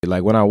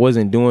Like when I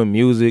wasn't doing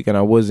music and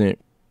I wasn't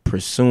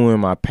pursuing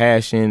my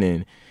passion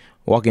and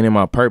walking in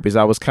my purpose,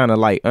 I was kind of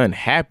like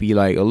unhappy,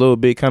 like a little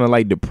bit, kind of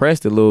like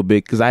depressed a little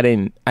bit, because I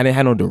didn't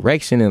have no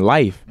direction in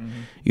life.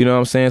 You know what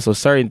I'm saying? So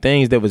certain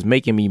things that was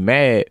making me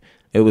mad,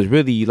 it was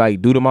really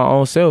like due to my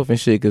own self and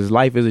shit, because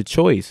life is a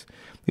choice.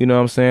 You know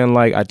what I'm saying?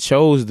 Like I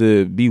chose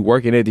to be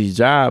working at this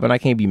job, and I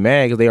can't be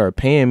mad because they are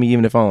paying me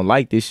even if I don't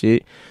like this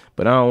shit.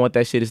 But I don't want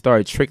that shit to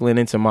start trickling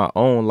into my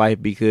own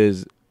life,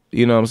 because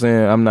you know what I'm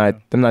saying, I'm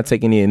not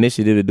taking the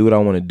initiative to do what I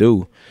want to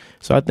do.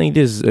 So I think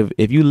this,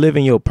 if you live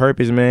in your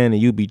purpose, man,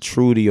 and you be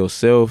true to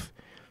yourself,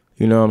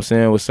 you know what I'm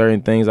saying, with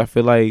certain things, I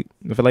feel like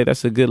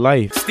that's a good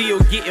life. Still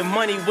getting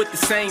money with the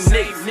same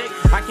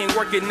niggas. I can't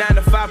work at 9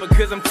 to 5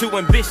 because I'm too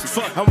ambitious.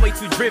 I'm way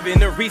too driven.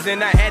 The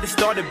reason I had to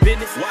start a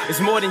business is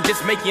more than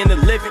just making a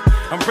living.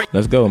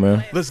 Let's go,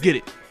 man. Let's get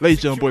it. Ladies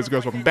and gentlemen, boys and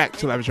girls, welcome back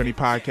to Lavish Journey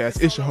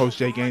Podcast. It's your host,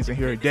 Jay Gaines, and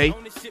here today,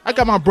 I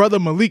got my brother,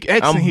 Malik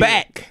X in here. I'm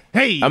back.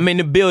 Hey. I'm in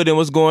the building.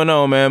 What's going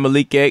on, man?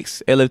 Malik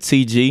X,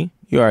 LFTG.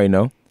 You already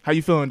know. How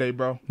you feeling today,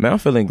 bro? Man, I'm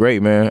feeling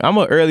great, man. I'm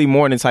an early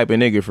morning type of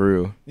nigga, for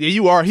real. Yeah,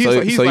 you are.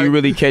 So you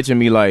really catching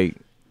me like,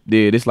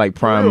 yeah, this like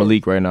prime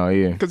Malik right now,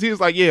 yeah. Because he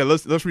was like, yeah,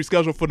 let's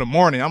reschedule for the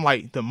morning. I'm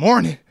like, the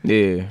morning?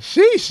 Yeah.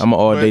 Sheesh. I'm an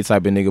all-day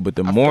type of nigga, but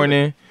the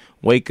morning,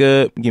 wake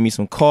up, give me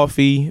some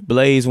coffee,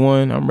 blaze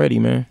one, I'm ready,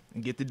 man.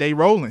 And get the day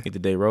rolling.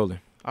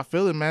 I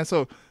feel it, man.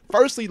 So,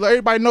 firstly, let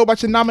everybody know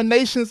about your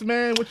nominations,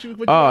 man. What you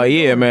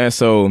yeah, man.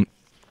 So,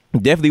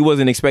 definitely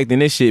wasn't expecting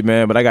this shit,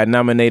 man, but I got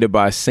nominated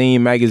by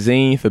Scene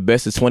Magazine for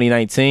Best of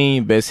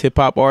 2019, Best Hip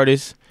Hop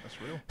Artist.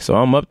 That's real. So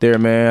I'm up there,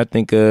 man. I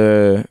think,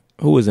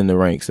 who was in the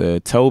ranks?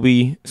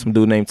 Toby, some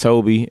dude named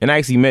Toby. And I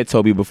actually met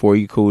Toby before.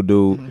 He cool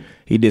dude. Mm-hmm.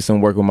 He did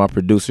some work with my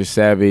producer,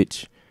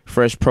 Savage.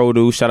 Fresh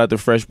Produce, shout out to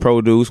Fresh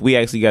Produce. We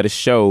actually got a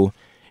show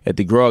at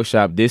the Grog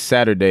Shop this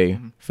Saturday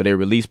for their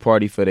release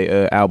party for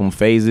their album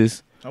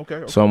Phases.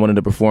 Okay. So I'm one of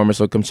the performers,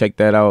 so come check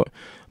that out.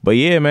 But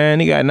yeah, man,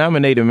 he got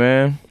nominated,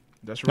 man.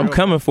 That's real. I'm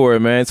coming for it,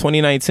 man.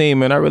 2019,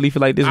 man. I really feel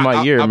like this is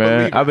my year,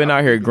 man. I've been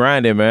out here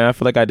grinding, man. I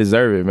feel like I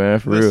deserve it, man.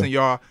 For real. Listen,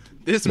 y'all.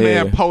 This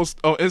man posts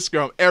on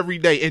Instagram every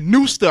day and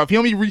new stuff. He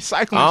don't be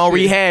recycling. I don't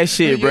rehash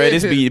shit, bro.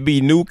 This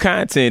be new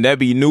content. That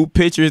be new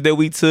pictures that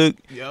we took,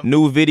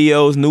 new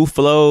videos, new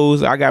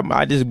flows.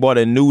 I just bought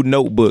a new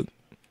notebook.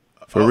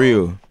 For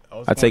real.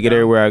 I take it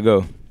everywhere I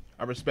go.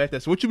 I respect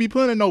that. So what you be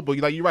putting in a notebook?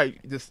 Like you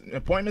write just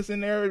appointments in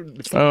there?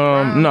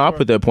 No, I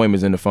put the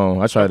appointments in the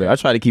phone. I try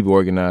to keep it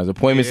organized.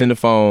 Appointments in the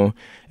phone,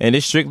 and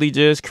it's strictly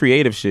just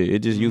creative shit. It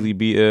just usually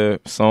be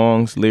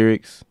songs,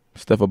 lyrics,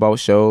 stuff about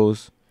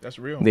shows. That's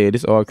real. Yeah,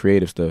 this all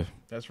creative stuff.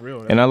 That's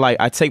real. And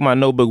I take my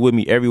notebook with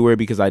me everywhere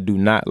because I do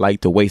not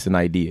like to waste an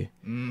idea.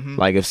 Mm-hmm.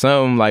 Like if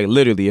something, like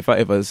literally, if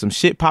some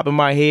shit pop in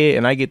my head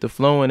and I get the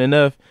flowing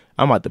enough,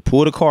 I'm about to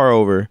pull the car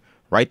over,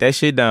 write that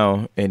shit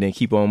down, and then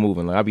keep on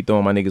moving. Like I be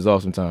throwing my niggas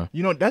off sometimes.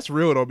 You know, that's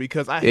real though,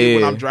 because I hate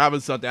when I'm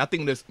driving something. I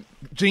think this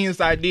genius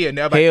idea, and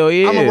like, hell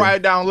yeah, I'm gonna write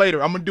it down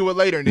later. I'm gonna do it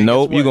later. And then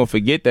nope, you gonna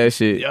forget that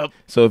shit. Yep.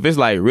 So if it's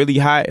like really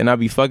hot and I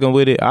be fucking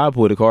with it, I'll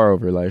pull the car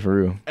over, like for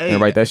real, and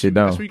write that shit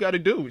down. That's what you gotta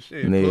do.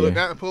 Shit. Pull it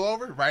down, pull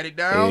over, write it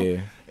down. Yeah.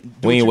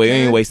 We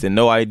ain't wasting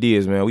no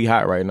ideas, man. We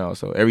hot right now,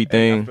 so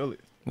everything, I feel it.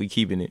 We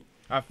keeping it.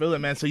 I feel it,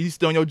 man. So you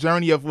still on your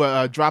journey of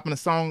dropping a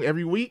song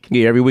every week?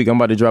 Yeah, every week. I'm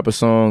about to drop a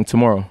song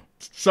tomorrow.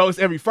 So it's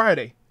every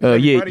Friday?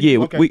 Yeah.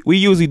 Okay. We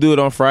usually do it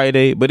on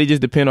Friday, but it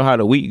just depends on how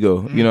the week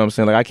go. You know what I'm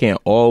saying? Like I can't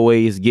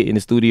always get in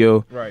the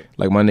studio. Right.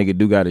 Like my nigga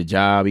do got a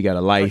job, he got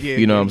a life.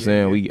 You know what I'm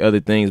saying? We other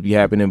things be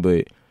happening,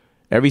 but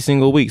every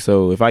single week.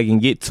 So if I can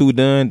get 2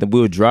 done, then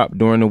we'll drop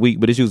during the week,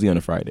 but it's usually on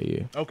a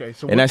Friday. Yeah. Okay.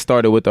 So and that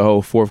started with the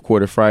whole fourth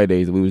quarter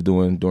Fridays that we was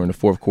doing during the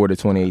fourth quarter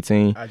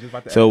 2018.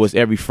 So it was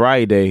every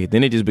Friday.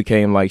 Then it just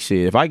became like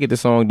shit. If I get the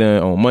song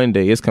done on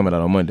Monday, it's coming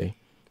out on Monday.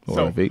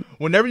 So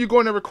whenever you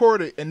go in and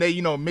record it and they,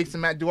 mix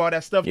and match, do all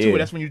that stuff to it,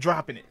 that's when you're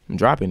dropping it. I'm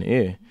dropping it,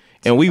 yeah.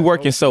 And we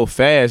working so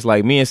fast,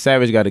 like me and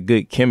Savage got a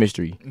good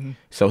chemistry. Mm-hmm.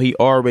 So he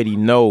already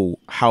know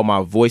how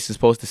my voice is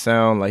supposed to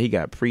sound. Like he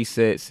got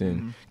presets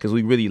and because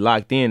we really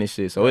locked in and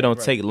shit. So it don't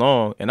take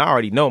long. And I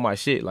already know my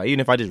shit. Like even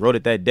if I just wrote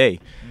it that day,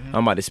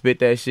 I'm about to spit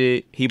that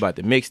shit. He about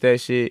to mix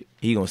that shit.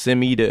 He gonna send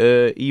me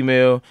the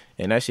email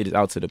and that shit is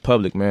out to the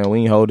public, man. We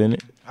ain't holding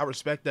it. I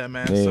respect that,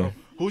 man. Yeah. So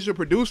who's your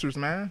producers,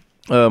 man?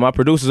 My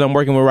producers I'm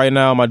working with right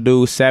now, my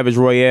dude Savage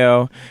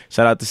Royale.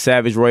 Shout out to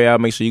Savage Royale.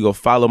 Make sure you go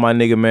follow my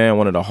nigga, man.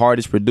 One of the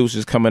hardest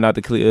producers coming out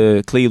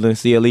to Cleveland,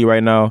 CLE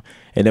right now.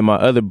 And then my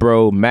other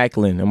bro,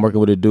 Macklin. I'm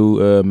working with a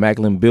dude,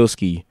 Macklin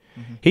Bilski.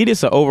 He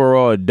just an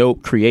overall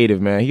dope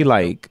creative, man. He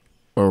like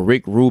a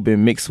Rick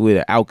Rubin mixed with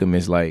an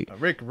alchemist. Like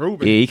Rick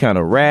Rubin? Yeah, he kind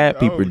of rap,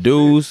 he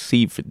produce,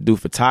 he do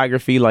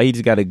photography. Like he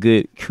just got a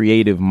good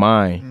creative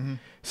mind.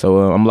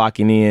 So I'm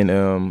locking in,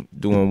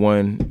 doing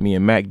one, me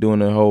and Mac doing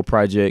the whole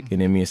project,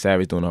 and then me and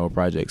Savage doing the whole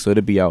project. So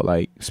it'll be out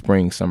like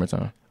spring,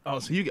 summertime. Oh,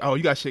 so you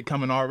got shit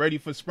coming already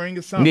for spring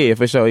or something? Yeah,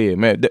 for sure, yeah,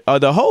 man.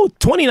 The whole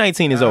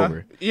 2019 is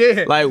over.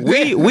 Yeah. Like,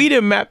 we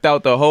done mapped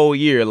out the whole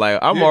year. Like,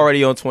 I'm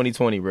already on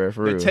 2020, bro,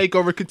 for real. The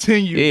takeover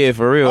continues. Yeah,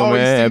 for real,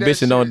 man.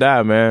 Ambition don't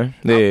die, man.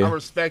 Yeah. I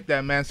respect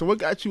that, man. So what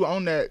got you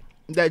on that,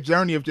 that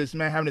journey of just,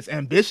 man, having this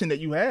ambition that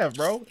you have,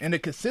 bro, and the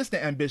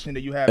consistent ambition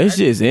that you have? It's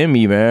just in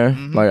me,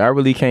 man. Like, I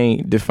really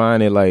can't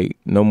define it like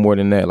no more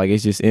than that. Like,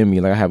 it's just in me.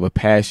 Like, I have a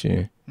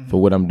passion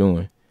for what I'm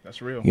doing.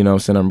 That's real. You know what I'm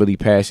saying? I'm really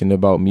passionate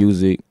about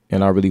music,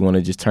 and I really want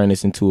to just turn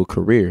this into a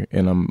career,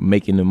 and I'm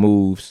making the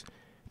moves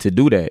to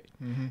do that.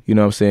 You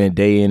know what I'm saying?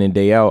 Day in and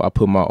day out, I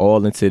put my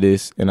all into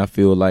this, and I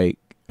feel like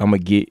I'm gonna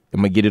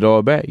get it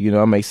all back. You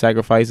know, I make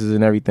sacrifices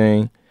and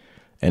everything,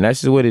 and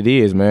that's just what it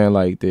is, man.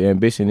 Like, the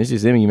ambition, it's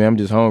just in me, man. I'm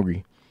just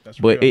hungry.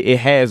 But it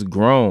has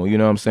grown, you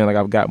know what I'm saying? Like,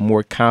 I've got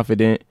more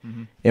confident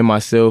in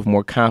myself,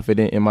 more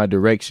confident in my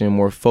direction,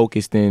 more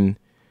focused in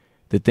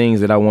the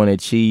things that I want to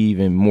achieve,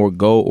 and more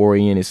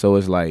goal-oriented. So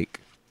it's like,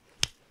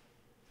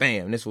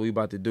 bam, this is what we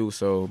about to do.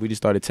 So we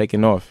just started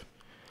taking off.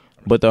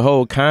 But the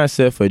whole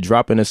concept for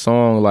dropping a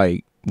song,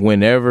 like,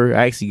 whenever,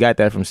 I actually got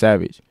that from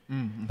Savage.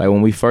 Like,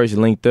 when we first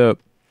linked up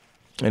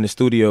in the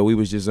studio, we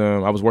was just,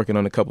 I was working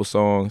on a couple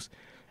songs,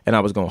 and I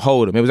was gonna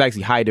hold them. It was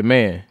actually High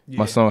Demand,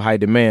 my song High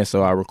Demand.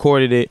 So I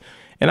recorded it,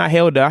 and I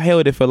held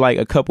it for like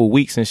a couple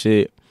weeks and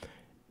shit.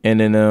 And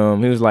then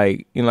he was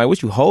like, you know, like,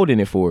 what you holding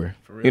it for?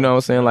 You know what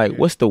I'm saying? Like,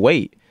 what's the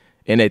wait?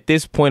 And at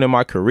this point in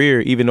my career,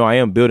 even though I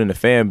am building a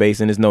fan base,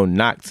 and there's no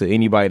knock to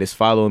anybody that's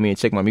following me and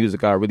check my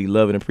music out, I really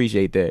love and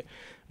appreciate that.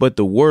 But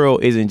the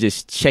world isn't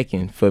just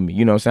checking for me.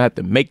 You know what I'm saying? I have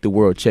to make the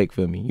world check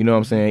for me. You know what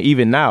I'm saying?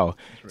 Even now,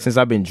 since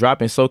I've been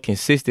dropping so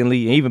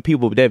consistently, and even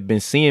people that have been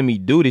seeing me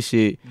do this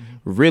shit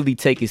really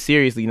take it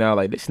seriously now.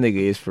 Like, this nigga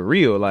is for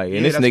real. Like,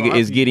 and this nigga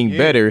is getting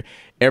better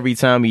every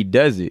time he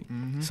does it.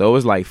 So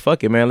it's like,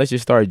 fuck it, man. Let's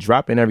just start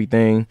dropping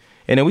everything.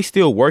 And then we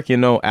still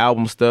working on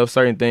album stuff.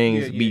 Certain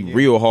things be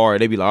real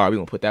hard. They be like, all right, we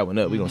gonna put that one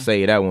up. We gonna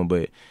say that one.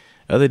 But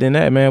other than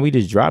that, man, we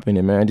just dropping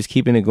it, man. Just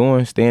keeping it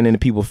going, staying in the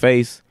people's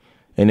face.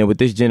 And then with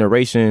this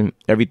generation,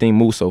 everything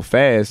moves so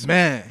fast.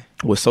 Man.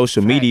 With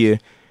social media,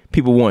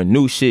 people want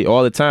new shit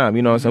all the time.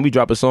 You know what I'm saying? We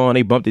drop a song,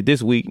 they bumped it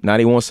this week. Now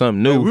they want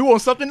something new. Hey, we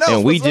want something else.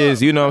 And we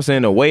just, you know what I'm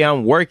saying? The way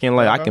I'm working,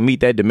 like, I can meet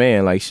that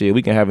demand. Like, shit,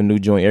 we can have a new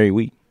joint every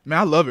week. Man,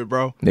 I love it,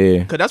 bro. Yeah.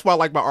 Because that's why I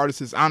like my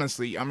artists,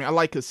 honestly. I mean, I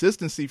like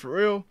consistency, for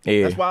real.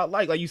 Yeah. That's why I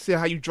like you said,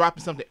 how you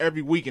dropping something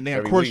every week. And then,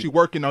 of course, you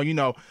working on, you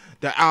know,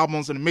 the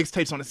albums and the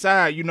mixtapes on the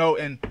side, you know.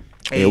 And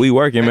yeah, we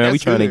working, man. We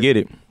trying to get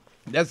it.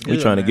 That's good,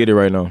 we trying to get it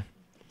right now.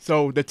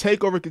 So the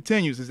takeover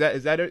continues. Is that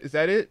it? Is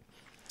that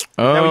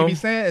what you be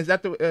saying? Is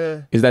that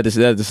the Is that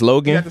the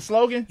slogan? Is that the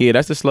slogan? Yeah,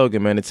 that's the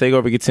slogan, man. The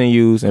takeover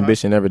continues,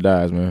 ambition never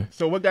dies, man.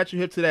 So what got you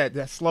hip to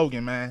that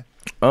slogan, man?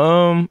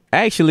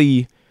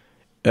 Actually,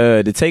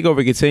 the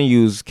takeover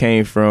continues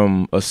came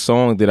from a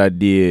song that I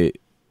did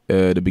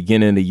the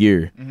beginning of the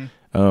year.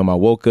 I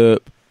woke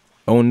up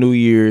on New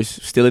Year's,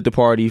 still at the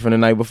party from the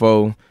night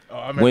before.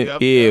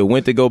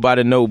 Went to go buy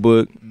the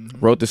notebook,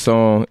 wrote the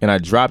song, and I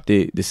dropped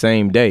it the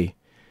same day.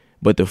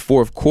 But the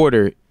fourth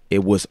quarter,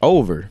 it was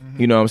over.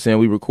 You know what I'm saying?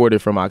 We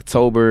recorded from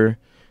October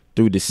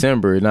through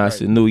December. Now it's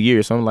the new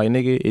year. So I'm like,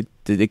 nigga,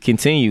 it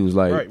continues.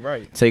 Like,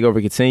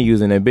 takeover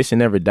continues, and ambition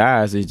never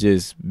dies. It's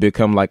just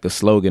become like a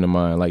slogan of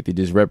mine. Like, to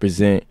just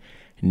represent,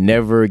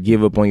 never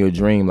give up on your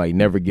dream. Like,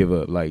 never give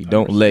up. Like,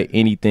 don't let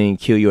anything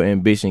kill your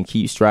ambition.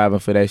 Keep striving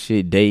for that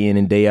shit day in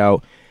and day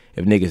out.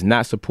 If niggas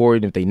not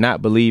supporting, if they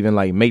not believing,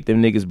 like, make them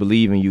niggas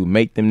believe in you.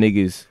 Make them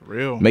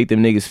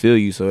niggas feel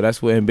you. So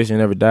that's what ambition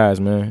never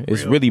dies, man.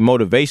 It's really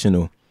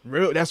motivational.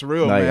 That's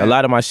real, like, man. A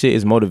lot of my shit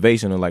is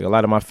motivational. Like, a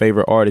lot of my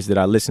favorite artists that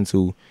I listen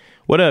to.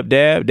 What up,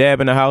 Dab? Dab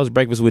in the house,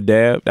 Breakfast with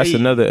Dab. That's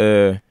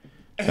another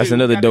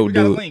dope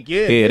dude. Link.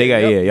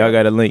 Y'all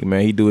got a link,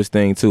 man. He do his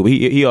thing too. But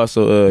he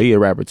also he a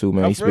rapper too,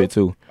 man. He spit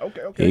too.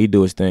 Okay. Yeah, he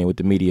do his thing with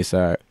the media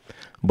side.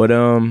 But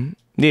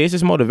yeah, it's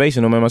just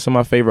motivational, man. Some of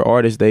my favorite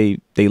artists, they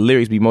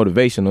lyrics be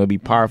motivational. It be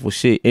powerful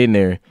shit in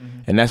there.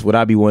 And that's what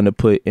I be wanting to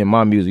put in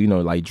my music, you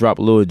know, like drop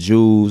little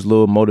jewels,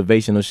 little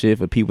motivational shit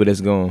for people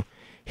that's gonna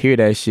hear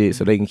that shit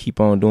so they can keep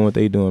on doing what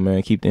they doing,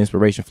 man. Keep the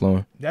inspiration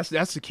flowing. That's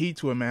the key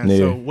to it, man. Yeah.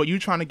 So what you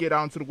trying to get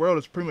out into the world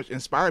is pretty much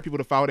inspire people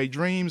to follow their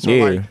dreams.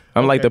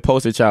 I'm like the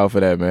poster child for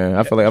that, man.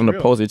 I feel like I'm the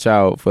poster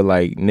child for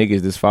like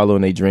niggas that's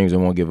following their dreams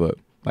and won't give up,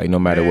 like no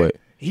matter what.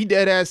 He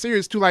dead ass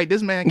serious too. Like,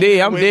 this man.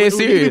 Yeah, I'm dead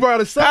serious. We brought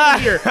his son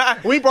here.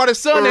 We brought his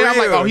son there. I'm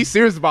like, oh, he's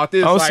serious about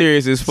this. I'm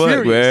serious as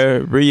fuck,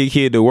 man. Bring your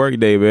kid to work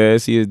day, man.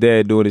 See his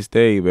dad doing his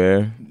thing,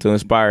 man. To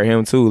inspire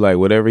him too, like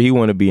whatever he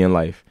want to be in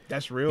life.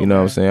 That's real. You know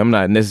what I'm saying? I'm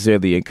not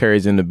necessarily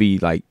encouraging to be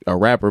like a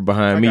rapper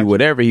behind me,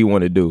 whatever he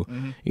want to do.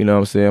 You know what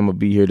I'm saying? I'm gonna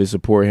be here to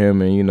support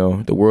him, and you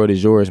know, the world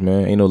is yours,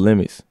 man. Ain't no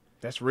limits.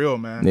 That's real,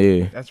 man.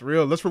 Yeah. That's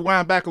real. Let's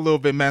rewind back a little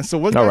bit, man. So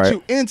what got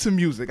you into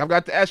music? I've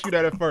got to ask you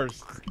that at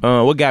first.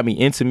 What got me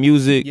into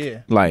music?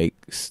 Yeah. Like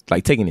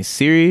taking it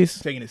serious?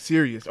 Taking it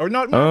serious. Or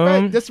not,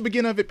 that's the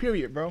beginning of it,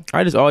 period, bro.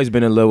 I just always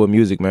been in love with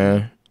music,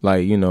 man.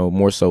 Like, you know,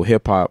 more so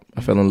hip hop.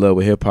 I fell in love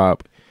with hip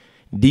hop.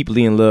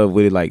 Deeply in love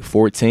with it, like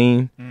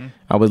 14.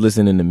 I was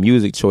listening to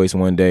Music Choice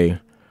one day,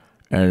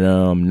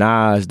 and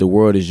Nas' "The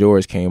World Is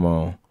Yours" came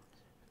on.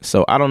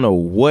 So I don't know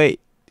what,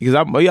 because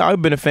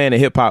I've been a fan of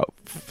hip hop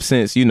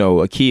since, you know,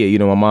 a kid. You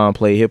know, my mom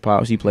played hip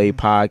hop, she played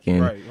Pac,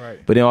 and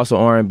but then also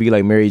R&B,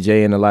 like Mary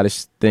J, and a lot of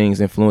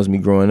things influenced me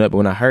growing up. But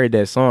when I heard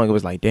that song, it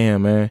was like,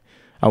 damn, man,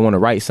 I want to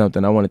write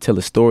something. I want to tell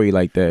a story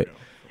like that.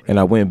 And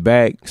I went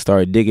back,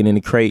 started digging in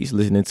the crates,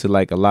 listening to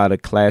like a lot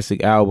of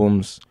classic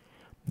albums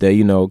that,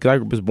 you know,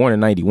 because I was born in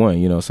 91,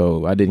 you know,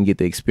 so I didn't get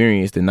to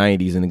experience the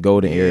 90s and the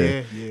golden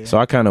era. Yeah. So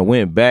I kind of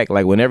went back,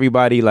 like when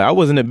everybody, like I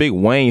wasn't a big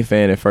Wayne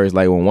fan at first.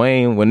 Like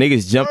when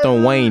niggas jumped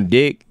on Wayne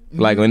dick,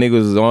 like when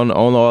niggas was on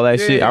all that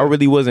shit, I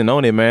really wasn't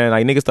on it, man.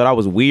 Like niggas thought I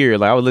was weird.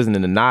 Like I was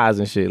listening to Nas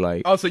and shit.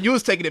 Like, oh, so you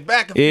was taking it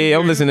back? Yeah,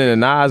 I'm listening to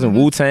Nas and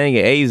Wu-Tang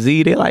and AZ.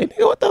 They like,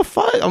 nigga, what the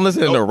fuck? I'm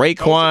listening to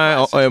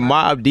Raekwon and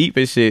Mobb Deep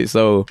and shit.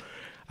 So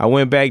I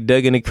went back,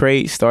 dug in the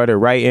crate, started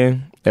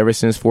writing ever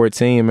since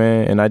 14,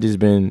 man, and I just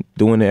been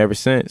doing it ever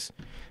since.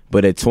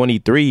 But at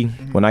 23,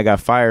 when I got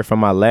fired from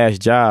my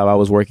last job, I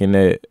was working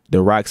at the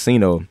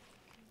Roxino,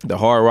 the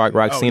Hard Rock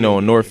Roxino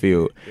in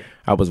Northfield. Yeah.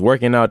 I was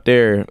working out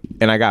there,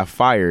 and I got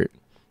fired.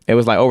 It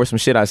was like over some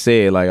shit I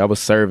said, like I was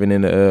serving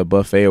in the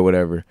buffet or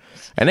whatever.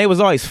 And they was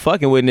always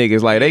fucking with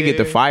niggas. Like they get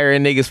to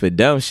firing niggas for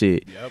dumb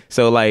shit. Yep.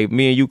 So like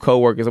me and you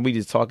coworkers, and we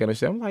just talking and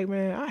shit. I'm like,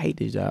 man, I hate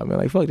this job, man.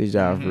 Like fuck this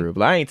job for real.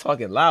 But I ain't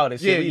talking loud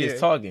and shit. We just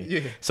talking.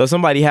 Yeah. So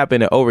somebody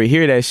happened to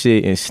overhear that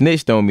shit and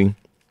snitched on me.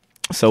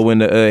 So when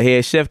the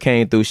head chef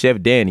came through,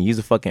 Chef Danny, he's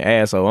a fucking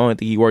asshole. I don't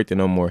think he worked there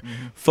no more.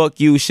 Fuck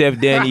you, Chef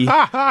Danny.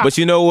 But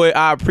you know what?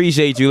 I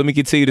appreciate you. Let me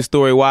continue the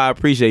story why I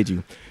appreciate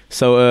you.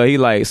 So he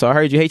like, so I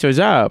heard you hate your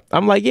job.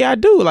 I'm like, yeah, I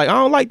do. Like, I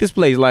don't like this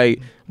place.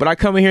 Like, but I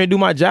come in here and do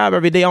my job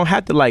every day. I don't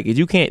have to like it.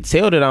 You can't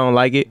tell that I don't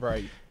like it.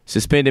 Right.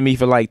 Suspended me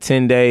for like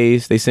 10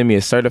 days. They sent me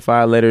a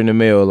certified letter in the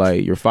mail.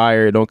 Like, you're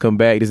fired. Don't come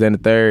back. This and the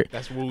third.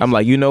 That's I'm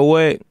like, you know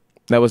what?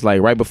 That was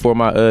like right before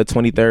my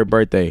 23rd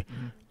birthday.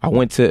 I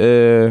went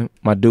to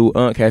my dude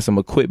Unc had some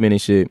equipment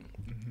and shit.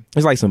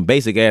 It's like some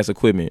basic ass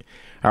equipment.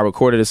 I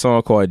recorded a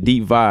song called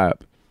Deep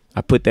Vibe.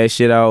 I put that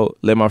shit out,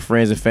 let my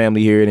friends and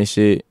family hear it and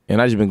shit,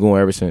 and I just been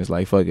going ever since.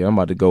 Like, fuck it, I'm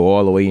about to go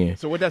all the way in.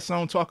 So what that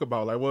song talk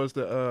about? Like, what was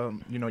the,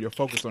 your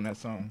focus on that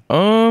song?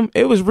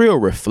 It was real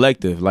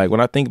reflective. Like,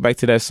 when I think back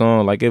to that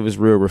song, like, it was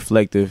real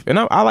reflective. And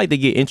I like to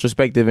get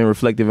introspective and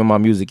reflective in my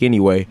music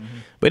anyway.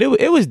 But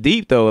it was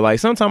deep, though. Like,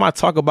 sometimes I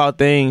talk about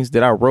things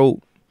that I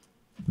wrote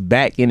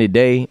back in the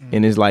day,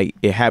 and it's like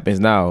it happens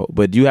now,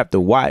 but you have to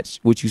watch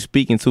what you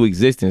speak into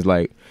existence.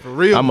 Like, for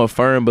real, I'm a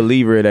firm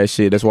believer of that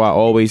shit. That's why I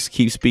always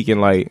keep speaking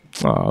like,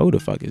 oh, who the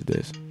fuck is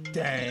this?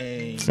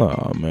 Dang.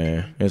 Oh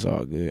man, it's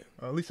all good.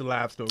 At least a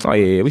live story. Oh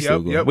yeah, we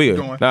still good. We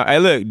good. Now, hey,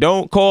 look,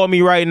 don't call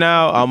me right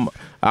now.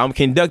 I'm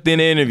conducting an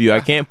interview. I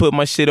can't put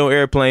my shit on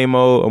airplane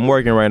mode. I'm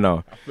working right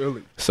now. I feel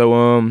it.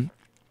 So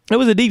it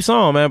was a deep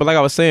song, man. But like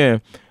I was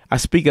saying, I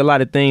speak a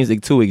lot of things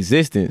into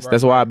existence. Right.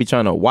 That's why I be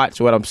trying to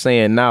watch what I'm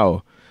saying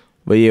now.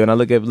 But yeah, when I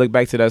look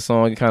back to that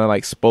song, it kind of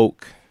like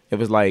spoke. It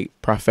was like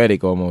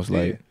prophetic almost. Yeah.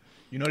 Like,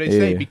 you know, they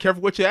say, be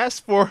careful what you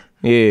ask for.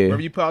 Yeah.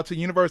 Wherever you put out to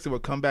university will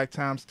come back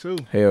times too.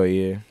 Hell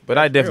yeah. But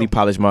I definitely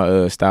polished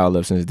my style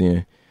up since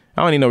then.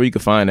 I don't even know where you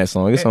could find that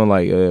song. It's on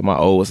like my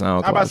old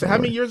SoundCloud. I about to say, how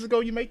many years ago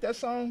you make that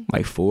song?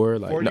 Like 4.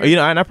 Like 4 years?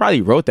 And I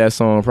probably wrote that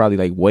song probably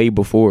like way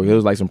before. It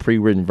was like some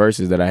pre-written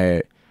verses that I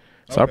had.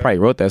 So I probably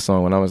wrote that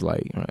song when I was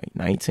like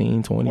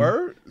 19, 20.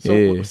 Word?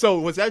 So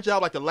was that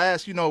job like the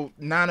last, 9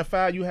 to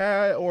 5 you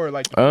had, or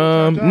like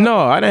no,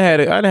 I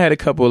done had a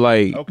couple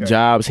like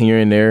jobs here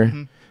and there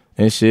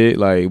and shit,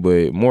 like,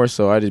 but more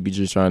so I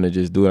just trying to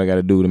just do what I got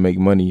to do to make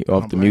money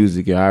off the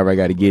music, and however I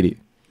got to get it.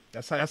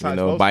 That's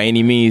how by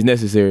any means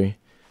necessary.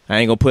 I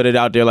ain't gonna put it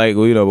out there like,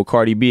 with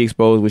Cardi B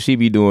exposed what she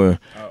be doing.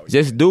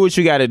 Just do what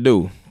you got to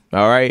do.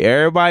 All right,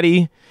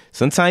 everybody.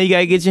 Sometimes you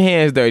gotta get your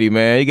hands dirty,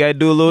 man. You gotta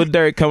do a little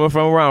dirt coming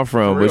from where I'm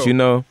from,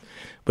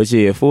 but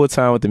yeah, full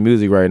time with the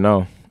music right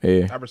now.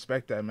 Yeah, I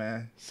respect that,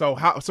 man. So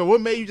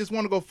what made you just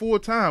want to go full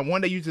time?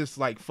 One day you just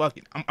like, fuck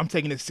it, I'm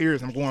taking it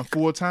serious. I'm going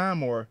full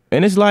time, or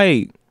and it's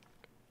like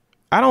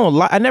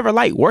I never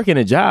like working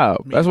a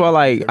job. That's why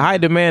like High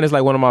Demand is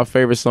like one of my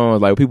favorite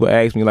songs. Like people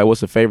ask me like,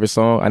 what's the favorite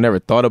song? I never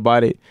thought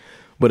about it.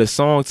 But a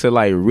song to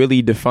like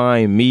really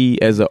define me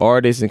as an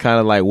artist and kind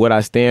of like what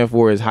I stand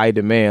for is High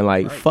Demand.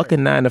 Like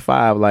fucking 9 to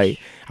 5. Like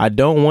I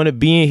don't want to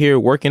be in here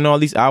working all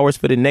these hours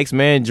for the next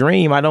man's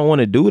dream. I don't want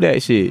to do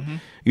that shit.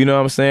 You know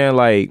what I'm saying?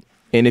 Like,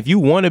 and if you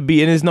want to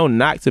be, and there's no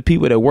knock to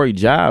people that work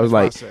jobs.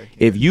 Like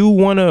if you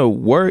want to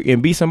work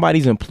and be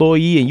somebody's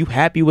employee and you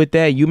happy with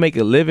that, you make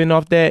a living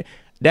off that,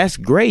 that's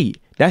great.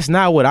 That's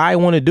not what I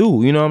want to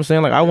do. You know what I'm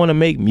saying? Like, I want to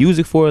make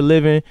music for a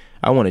living.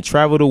 I want to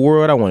travel the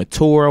world. I want to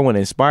tour. I want to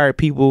inspire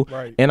people.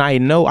 Right. And I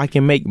know I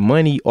can make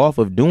money off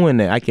of doing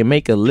that. I can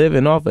make a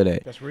living off of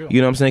that. That's real. You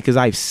know what I'm saying? Because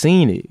I've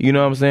seen it. You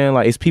know what I'm saying?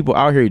 Like, it's people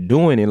out here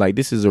doing it. Like,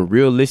 this is a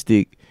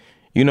realistic,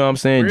 you know what I'm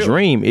saying,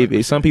 dream.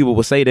 If some people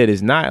will say that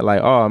it's not,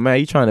 like, oh, man,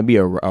 you trying to be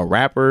a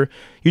rapper.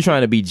 You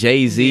trying to be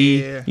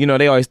Jay-Z. Yeah. You know,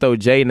 they always throw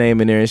J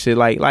name in there and shit.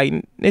 Like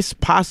it's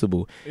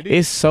possible.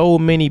 It's so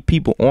many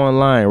people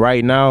online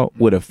right now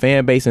with a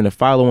fan base and a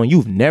following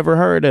you've never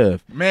heard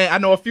of. Man, I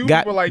know a few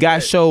people like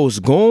got that. shows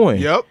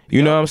going. Yep.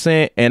 You know what I'm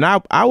saying? And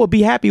I would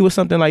be happy with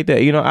something like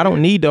that. You know, I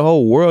don't need the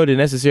whole world to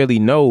necessarily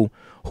know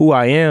who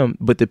I am,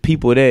 but the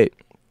people that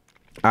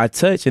I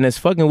touch and that's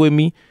fucking with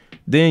me,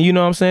 then you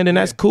know what I'm saying, then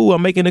that's cool.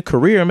 I'm making a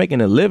career, I'm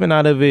making a living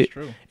out of it,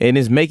 and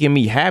it's making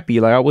me happy.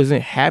 Like I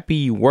wasn't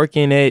happy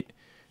working at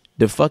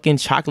the fucking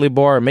chocolate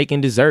bar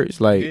making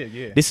desserts. Like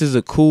this is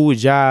a cool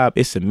job.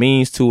 It's a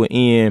means to an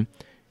end.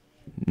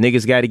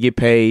 Niggas got to get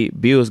paid,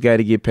 bills got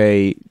to get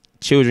paid,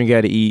 children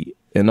got to eat,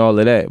 and all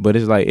of that. But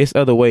it's like it's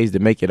other ways to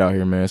make it out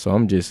here, man. So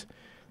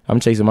I'm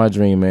chasing my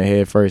dream, man,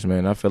 head first,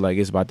 man. I feel like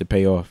it's about to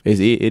pay off.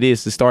 It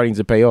is starting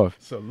to pay off.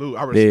 Salute.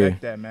 I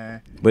respect that,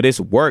 man. But it's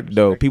work,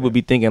 though. People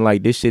be thinking,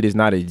 like, this shit is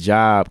not a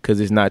job because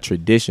it's not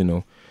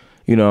traditional.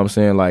 You know what I'm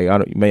saying? Like,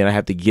 I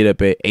have to get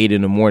up at 8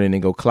 in the morning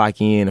and go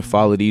clock in and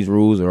follow these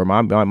rules. Or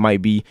I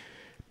might be,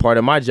 part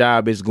of my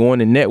job is going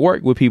to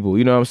network with people.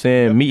 You know what I'm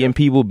saying? Meeting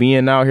people,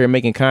 being out here,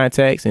 making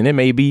contacts. And it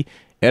may be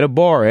at a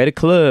bar, at a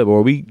club,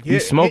 or we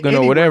smoking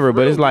or whatever.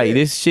 But it's like,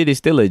 this shit is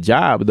still a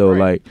job, though.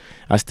 Like,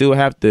 I still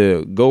have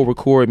to go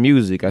record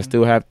music. I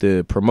still have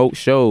to promote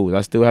shows.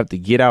 I still have to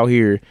get out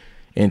here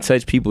and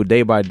touch people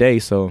day by day.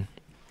 So,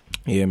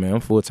 yeah, man, I'm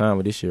full time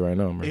with this shit right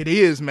now, man. It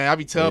is, man. I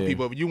be telling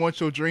people, if you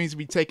want your dreams to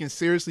be taken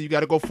seriously, you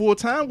got to go full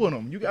time with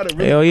them. You got to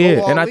really Hell yeah.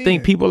 go all and I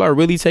think people are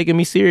really taking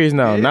me serious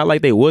now. Not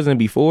like they wasn't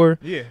before.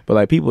 But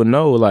like people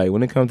know, like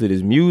when it comes to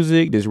this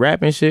music, this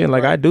rapping shit,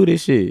 like I do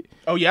this shit.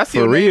 Oh yeah, I see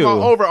it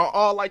all over on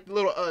all like the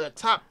little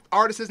top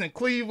artists in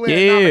Cleveland.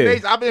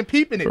 Nominations. I've been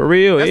peeping it. For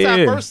real, That's how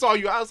I first saw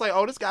you. I was like,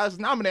 oh, this guy's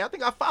nominated. I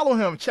think I follow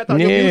him. Check out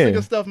your music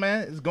and stuff,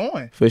 man. It's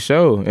going. For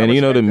sure. And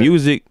you know, the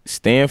music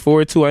stand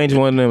for it too. I ain't just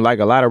one of them, like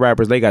a lot of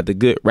rappers, they got the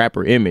good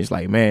rapper image.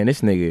 Like, man,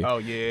 this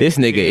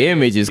nigga,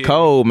 image is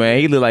cold, man.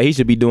 He look like he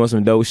should be doing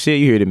some dope shit.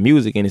 You hear the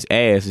music and his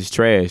ass is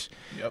trash.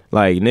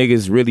 Like,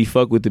 niggas really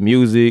fuck with the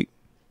music.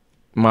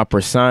 My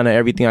persona,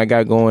 everything I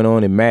got going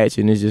on and match,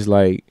 and it's just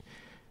like,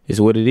 it's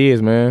what it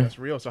is, man. That's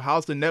real. So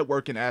how's the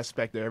networking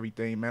aspect of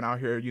everything, man? Out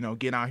here, you know,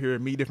 getting out here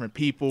and meet different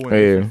people in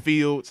different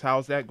fields.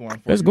 How's that going for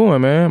you? That's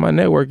going, man. My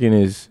networking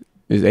is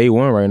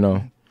A1 right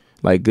now.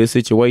 Like, good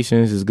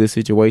situations is good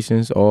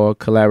situations. All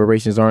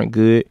collaborations aren't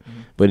good,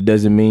 but it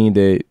doesn't mean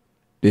that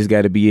there's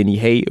got to be any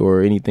hate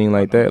or anything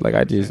like that. Like,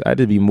 I just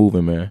be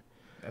moving, man.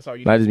 That's all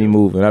you I just be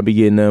moving. I be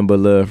getting nothing but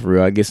love for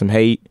real. I get some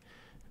hate,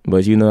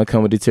 but you know, I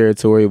come with the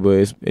territory,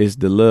 but it's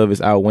the love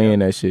is outweighing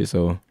that shit,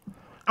 so.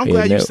 I'm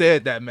glad you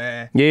said that,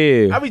 man.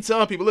 Yeah. I be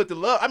telling people, look, the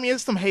love, I mean,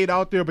 there's some hate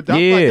out there, but I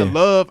feel like the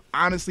love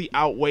honestly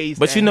outweighs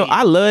But you know, hate.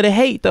 I love the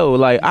hate, though.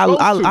 Like, I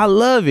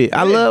love it.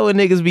 I love when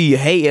niggas be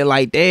hating,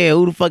 like, damn,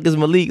 who the fuck is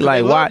Malik?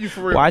 Like,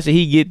 why should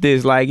he get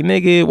this? Like,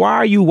 nigga, why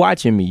are you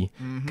watching me?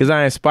 Because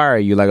I inspire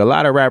you. Like, a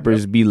lot of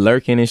rappers be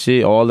lurking and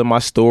shit, all in my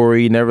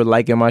story, never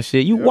liking my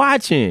shit. You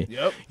watching.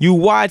 You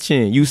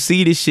watching. You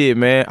see the shit,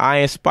 man. I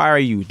inspire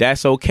you.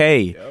 That's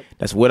okay.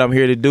 That's what I'm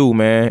here to do,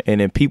 man. And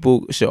then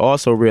people should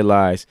also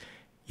realize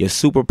your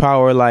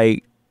superpower,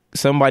 like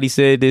somebody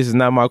said, this is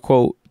not my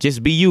quote,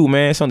 just be you,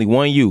 man. It's only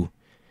one you.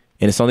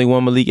 And it's only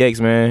one Malik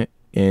X, man.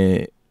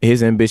 And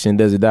his ambition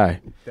doesn't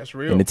die. That's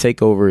real. And the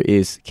takeover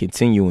is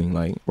continuing,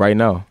 like, right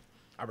now.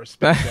 I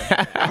respect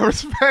that. I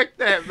respect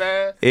that,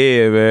 man.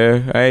 Yeah,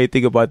 man. I ain't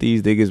think about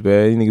these niggas,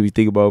 man. These niggas be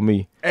thinking about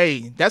me.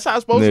 Hey, that's how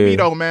it's supposed to be,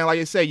 though, man. Like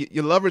I said,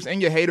 your lovers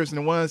and your haters and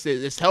the ones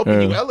that's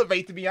helping you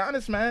elevate, to be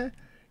honest, man.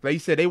 Like you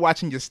said, they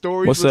watching your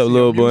stories. What's up,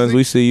 little buns?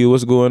 We see you.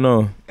 What's going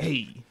on?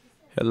 Hey.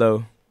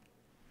 Hello.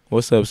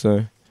 What's up,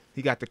 son?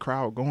 He got the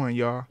crowd going,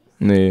 y'all.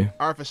 Yeah.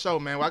 All right, for sure,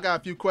 man. Well, I got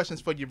a few questions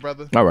for you,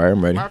 brother. All right,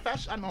 I'm ready. Matter of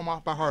fact, I know them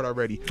off by heart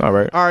already. All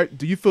right. All right.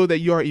 Do you feel that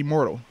you are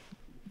immortal?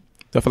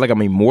 Do I feel like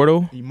I'm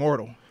immortal?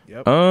 Immortal.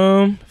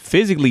 Yep.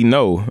 Physically,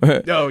 no.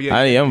 Oh,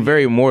 yeah. I'm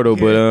very immortal,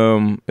 but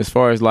as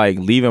far as like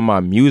leaving my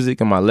music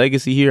and my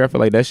legacy here, I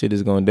feel like that shit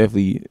is gonna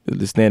definitely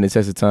stand the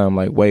test of time.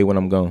 Like way when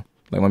I'm gone,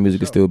 like my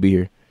music will still be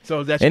here.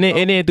 So that's and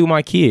then through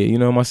my kid, you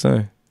know, my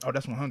son. Oh,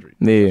 that's 100.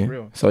 Yeah. That's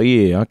real. So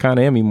yeah, I kind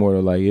of am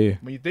immortal. Like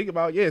when you think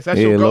about that's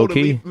your goal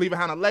to leave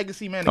behind a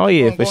legacy, man. Oh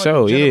yeah, for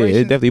sure. Yeah,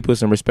 it definitely put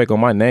some respect on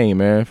my name,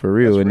 man, for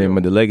real. And then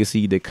the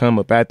legacy that come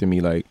up after me,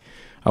 like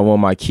I want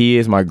my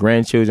kids, my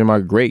grandchildren, my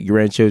great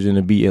grandchildren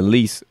to be at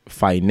least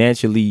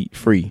financially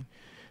free.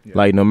 Yeah.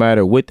 Like no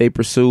matter what they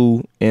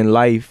pursue in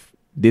life,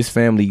 this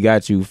family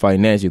got you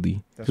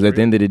financially. Because at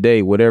the end of the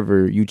day,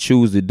 whatever you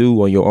choose to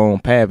do on your own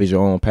path is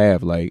your own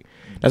path. Like.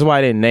 That's why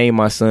I didn't name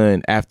my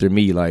son after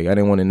me. Like, I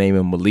didn't want to name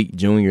him Malik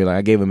Jr. Like,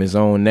 I gave him his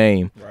own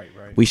name. Right.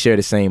 We share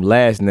the same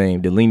last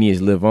name. The lineage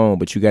live on,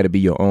 but you got to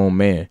be your own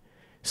man.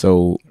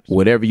 So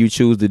whatever you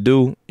choose to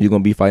do, you're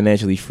going to be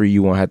financially free.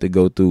 You won't have to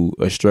go through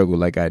a struggle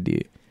like I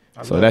did.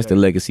 So that's the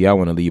legacy I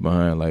want to leave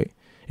behind. Like,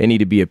 it need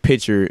to be a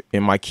picture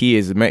in my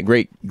kids'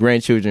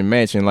 great-grandchildren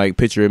mansion, like,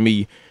 picture of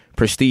me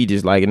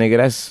prestigious. Like, nigga,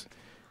 that's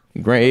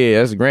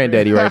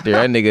granddaddy right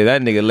there. That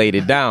nigga laid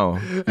it down.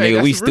 Hey,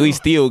 nigga, we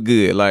still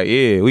good. Like,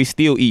 we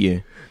still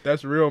eating.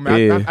 That's real, man.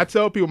 Yeah. I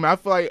tell people, man, I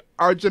feel like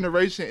our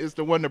generation is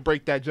the one to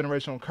break that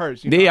generational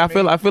curse. You know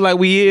I feel like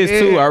we is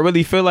too. I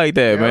really feel like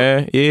that,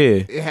 man.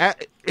 Yeah.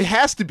 It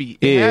has to be.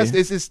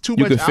 It's too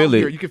much out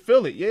here. You can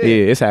feel it. Yeah,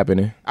 it's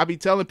happening. I be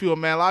telling people,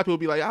 man, a lot of people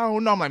be like, I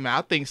don't know. I'm like, man,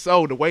 I think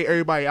so. The way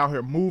everybody out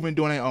here moving,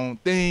 doing their own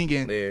thing.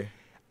 And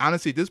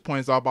honestly, at this point,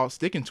 it's all about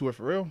sticking to it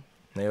for real.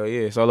 Hell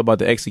yeah. It's all about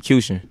the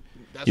execution.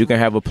 You can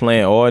have a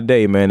plan all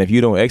day, man. If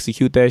you don't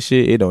execute that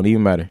shit, it don't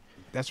even matter.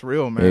 That's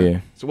real, man. Yeah.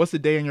 So what's the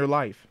day in your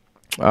life?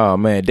 Oh,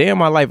 man. Day in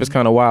my life is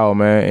kind of wild,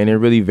 man. And it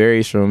really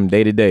varies from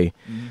day to day.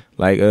 Mm-hmm.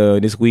 Like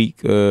this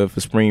week for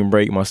spring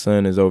break, my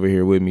son is over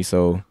here with me.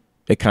 So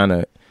it kind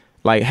of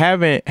like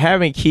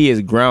having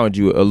kids ground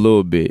you a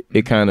little bit.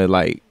 It kind of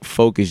like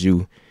focus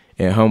you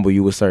and humble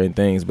you with certain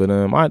things. But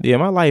my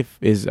life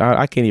is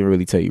I can't even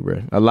really tell you,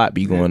 bro. A lot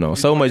be going on.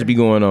 So much be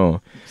going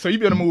on. So you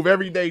be on the move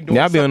every day doing something.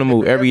 Yeah, I be on the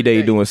move every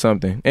day doing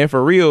something. And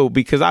for real,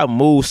 because I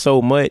move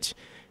so much,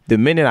 the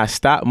minute I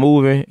stop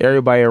moving,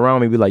 everybody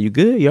around me be like, "You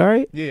good? You all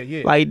right?"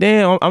 Yeah. Like,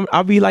 damn,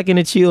 I'll be like in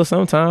the chill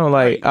sometime.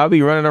 Like, I'll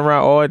be running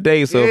around all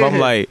day. So if I'm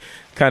like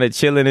kind of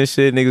chilling and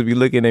shit, niggas be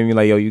looking at me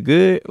like, "Yo, you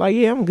good?" Like,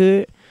 yeah, I'm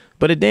good.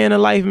 But a day in the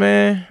life,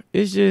 man,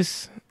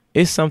 it's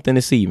something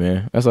to see,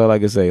 man. That's all I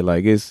can say.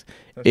 Like, it's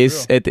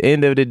at the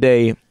end of the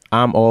day,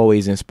 I'm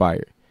always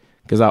inspired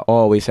because I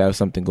always have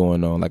something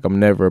going on. Like, I'm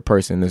never a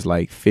person that's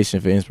like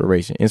fishing for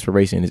inspiration.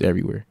 Inspiration is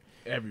everywhere.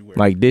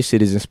 Like, this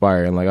shit is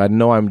inspiring. Like, I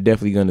know I'm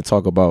definitely going to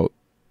talk about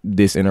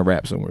this in a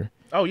rap somewhere.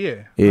 Oh,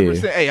 yeah. Yeah.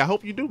 Hey, I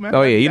hope you do, man.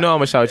 Oh, yeah. You know I'm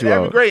going to shout you out.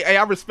 That'd be great. Hey,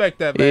 I respect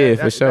that, man. Yeah,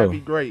 for sure. That'd be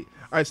great.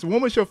 All right, so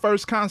when was your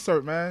first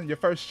concert, man? Your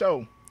first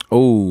show?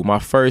 Oh, my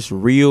first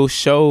real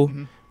show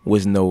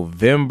was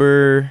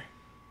November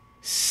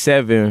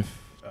 7th,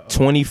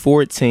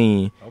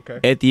 2014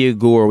 at the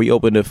Agora. We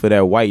opened up for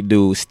that white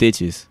dude,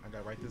 Stitches. I got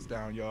to write this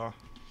down, y'all.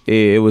 Yeah,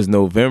 it was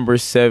November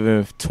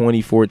 7th,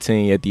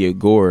 2014 at the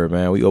Agora,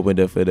 man. We opened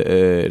up for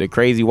the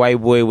crazy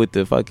white boy with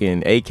the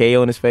fucking AK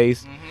on his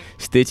face,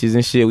 Stitches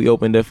and shit. We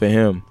opened up for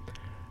him.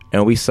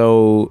 And we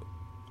sold,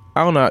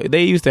 I don't know,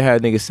 they used to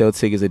have niggas sell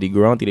tickets at the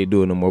Agora. I don't think they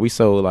do it no more. We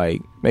sold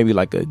like maybe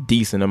like a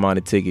decent amount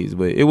of tickets,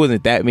 but it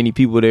wasn't that many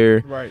people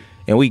there. Right.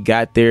 And we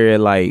got there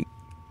at like,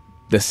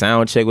 the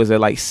sound check was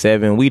at like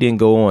 7. We didn't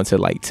go on till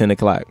like 10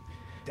 o'clock.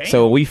 Damn.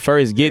 So when we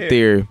first get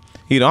there,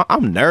 you know,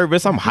 I'm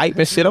nervous. I'm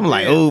hyping shit. I'm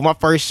like, oh, my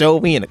first show.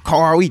 We in the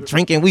car. We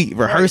drinking. We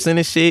rehearsing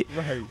and shit.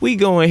 Right. We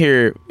going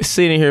here,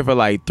 sitting here for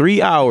like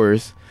 3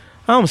 hours.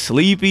 I'm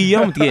sleepy.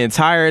 I'm getting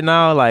tired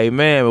now. Like,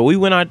 man, but we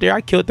went out there.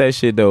 I killed that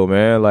shit, though,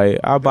 man. Like,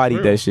 I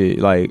bodied that shit.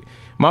 Like,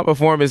 my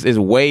performance is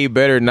way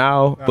better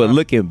now. But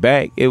looking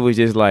back, it was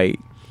just like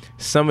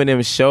some of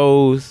them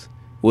shows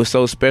was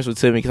so special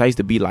to me because I used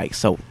to be like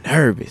so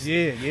nervous.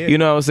 Yeah. You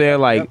know what I'm saying?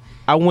 Like,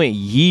 I went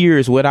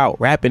years without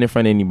rapping in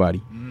front of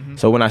anybody.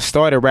 So when I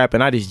started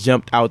rapping, I just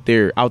jumped out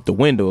there, out the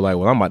window, like,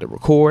 well, I'm about to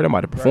record, I'm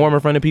about to perform in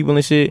front of people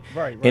and shit.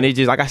 Right. And it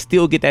just, like, I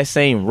still get that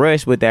same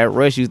rush, but that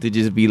rush used to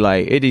just be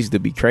like, it used to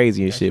be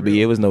crazy and shit. Real. But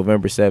yeah, it was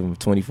November 7th,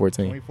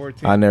 2014.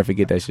 I'll never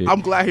forget that shit.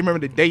 I'm glad he remember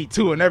the date,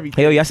 too, and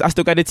everything. Hell yeah, I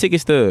still got the ticket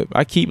stub.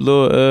 I keep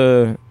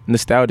little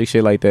nostalgic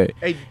shit like that.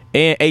 Hey.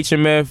 And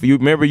HMF, you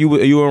remember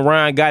you and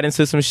Ryan got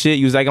into some shit,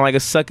 you was acting like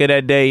a sucker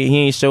that day, he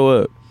ain't show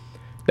up.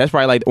 That's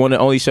probably like one of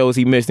the only shows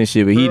he missed and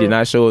shit, but he did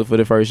not show up for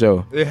the first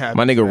show.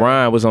 My nigga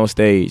Ryan was on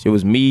stage. It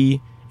was me,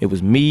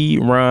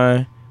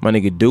 Ryan, my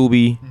nigga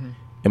Doobie,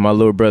 and my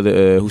little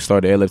brother who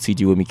started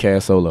LFTG with me,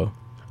 Cass Solo.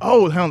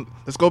 Oh, hell,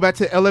 let's go back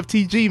to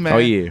LFTG, man. Oh,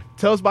 yeah.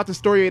 Tell us about the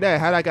story of that,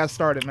 how that got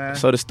started, man.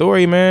 So the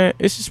story, man,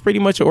 it's just pretty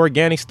much an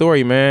organic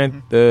story,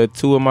 man. The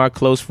two of my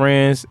close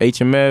friends,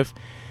 HMF,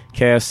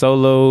 Cass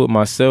Solo,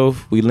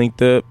 myself, we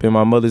linked up in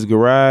my mother's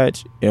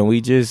garage, and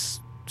we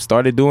just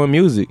started doing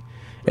music.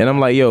 And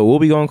I'm like, yo, what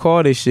we gonna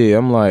call this shit?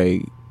 I'm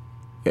like,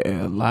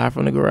 Live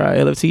from the Garage,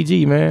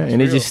 LFTG, man. That's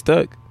and real. It just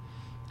stuck.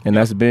 And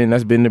that's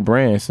been the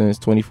brand since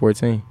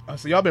 2014.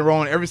 So y'all been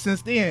rolling ever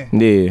since then?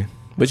 Yeah.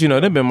 But you know,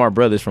 they've been my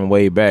brothers from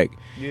way back.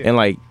 Yeah. And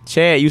like,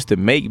 Chad used to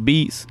make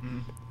beats.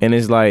 And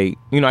it's like,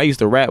 you know, I used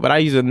to rap, but I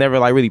used to never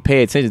like really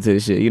pay attention to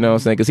this shit. You know what I'm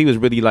saying? Because he was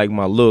really like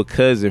my little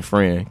cousin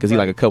friend. Because he's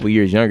like a couple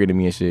years younger than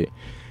me and shit.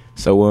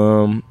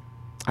 So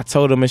I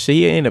told him and shit,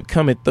 he ended up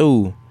coming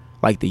through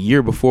like the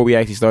year before we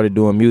actually started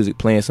doing music,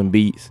 playing some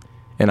beats,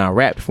 and I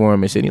rapped for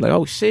him and shit. And he like,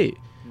 oh shit,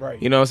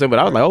 right? You know what I'm saying? But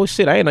I was like, oh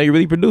shit, I didn't know you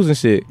really producing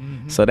shit.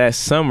 So that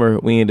summer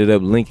we ended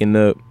up linking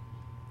up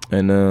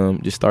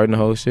and just starting the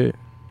whole shit.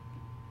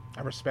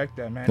 I respect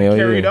that, man. It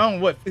carried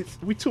on. What?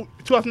 We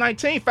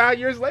 2019, 5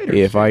 years later.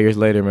 Yeah, 5 years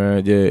later,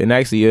 man. Yeah, and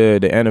actually,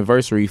 the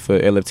anniversary for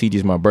LFTG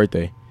is my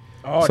birthday.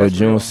 Oh, so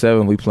June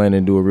 7th, we plan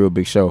to do a real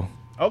big show.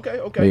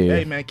 Okay. Yeah.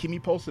 Hey, man, keep me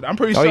posted. I'm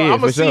pretty sure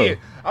I'm going to see it.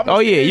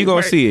 You're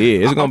going to see it.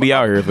 Yeah, it's going to be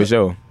out here for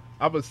sure.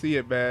 I'm going to see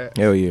it, man.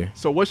 Hell yeah.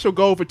 So what's your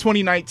goal for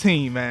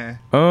 2019, man?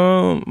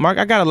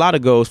 I got a lot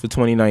of goals for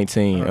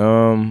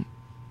 2019.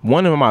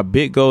 One of my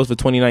big goals for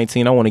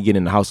 2019, I want to get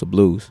in the House of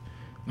Blues.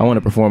 I want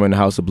to perform in the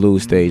House of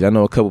Blues stage. I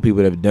know a couple people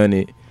that have done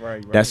it.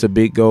 Right. That's a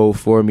big goal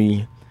for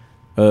me.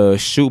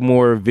 Shoot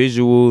more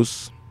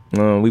visuals.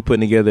 We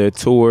putting together a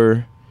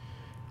tour.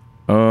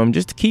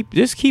 Just to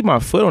keep my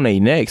foot on their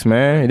necks,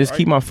 man. Just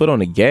keep my foot on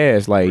the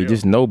gas, like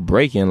just no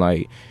breaking,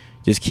 like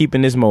just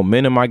keeping this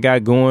momentum I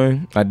got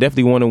going. I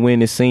definitely want to win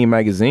this Scene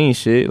magazine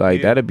shit.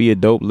 Like that'd be a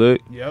dope look.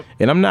 Yep.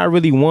 And I'm not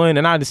really one,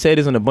 and I just said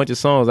this on a bunch of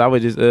songs. I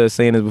was just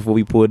saying this before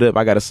we pulled up.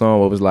 I got a song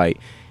where it was like,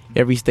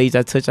 Every stage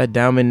I touch, I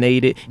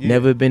dominated.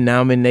 Never been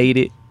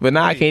nominated. But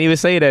now I can't even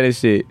say that and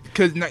shit.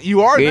 Because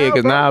you are Yeah,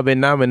 because now I've been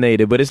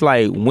nominated. But it's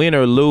like, win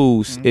or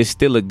lose, it's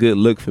still a good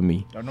look for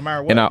me. No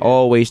matter what. And I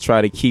always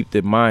try to keep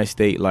the mind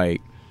state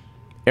like,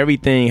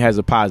 everything has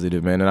a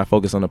positive, man, and I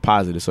focus on the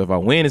positive. So if I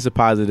win, it's a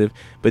positive.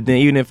 But then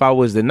even if I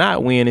was to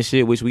not win and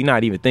shit, which we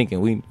not even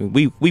thinking,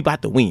 we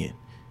about to win.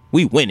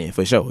 We winning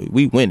for sure.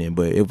 We winning.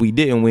 But if we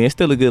didn't win, it's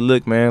still a good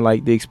look, man,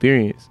 like the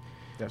experience.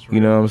 That's right.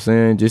 You know what I'm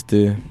saying? Just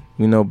to,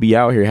 be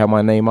out here, have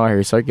my name out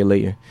here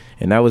circulating.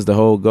 And that was the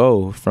whole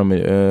goal from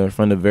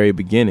the very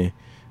beginning,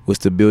 was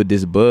to build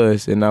this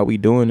buzz, and now we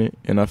doing it.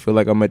 And I feel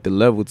like I'm at the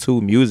level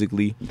too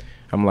musically.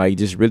 I'm like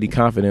just really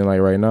confident like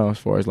right now as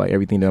far as like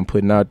everything that I'm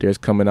putting out there is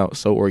coming out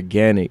so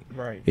organic.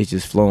 Right. It's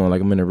just flowing.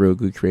 Like I'm in a real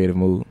good creative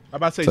mood. I'm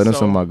about to say, so that's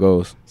some of my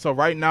goals. So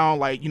right now,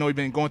 like, you've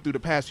been going through the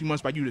past few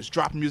months by you just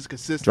dropping music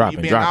consistently.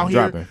 You've been out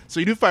dropping. here. So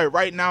you do feel like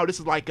right now this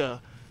is like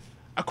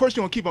of course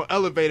you're going to keep on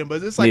elevating,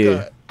 but it's like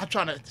I'm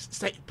trying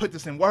to put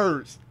this in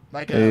words.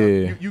 Like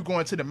you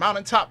going to the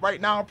mountaintop right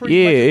now, pretty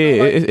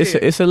much.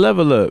 It's a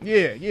level up.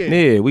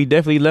 Yeah, we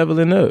definitely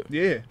leveling up.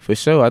 Yeah, for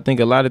sure. I think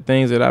a lot of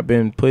things that I've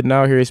been putting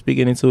out here,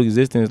 speaking into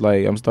existence,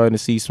 like I'm starting to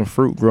see some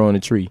fruit grow on the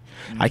tree.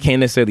 I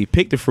can't necessarily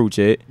pick the fruit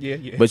yet.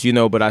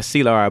 But I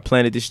see like, all right, I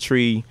planted this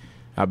tree.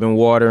 I've been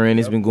watering.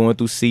 It's been going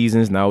through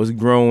seasons. Now it's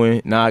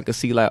growing. Now I can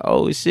see like,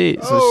 oh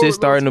shit, some shit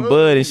starting to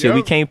bud and shit.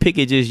 We can't pick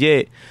it just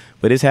yet,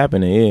 but it's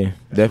happening. Yeah,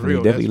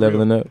 definitely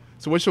leveling up.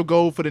 So what's your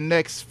goal for the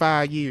next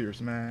 5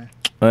 years, man?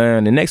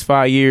 The next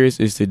 5 years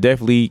is to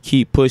definitely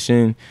keep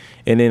pushing,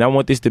 and then I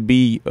want this to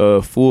be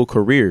a full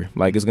career.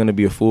 Like it's gonna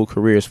be a full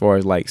career as far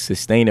as like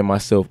sustaining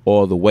myself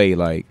all the way.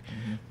 Like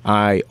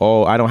I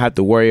don't have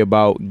to worry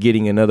about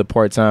getting another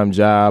part-time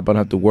job. I don't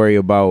have to worry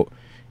about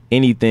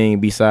anything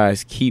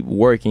besides keep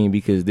working,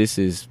 because this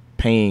is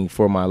paying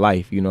for my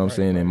life. You know what I'm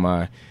saying? And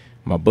my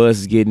buzz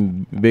is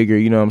getting bigger.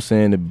 You know what I'm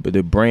saying?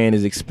 The brand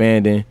is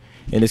expanding.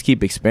 And just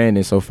keep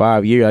expanding. So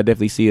 5 years, I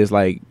definitely see us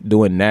like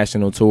doing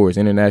national tours,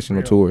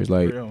 international tours.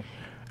 Like,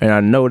 and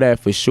I know that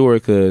for sure,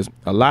 because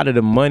a lot of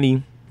the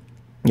money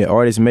that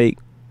artists make,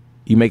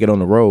 you make it on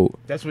the road.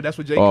 That's what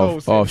J.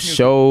 Cole said. Off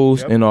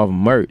shows and off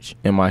merch.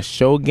 And my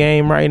show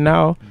game right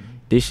now,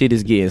 this shit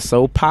is getting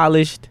so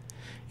polished.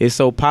 It's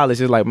so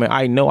polished. It's like, man,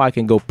 I know I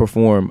can go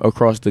perform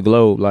across the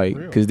globe, like,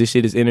 because this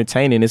shit is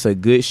entertaining. It's a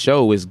good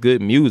show. It's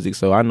good music.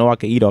 So I know I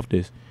can eat off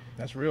this.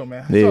 That's real,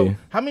 man. Yeah. So,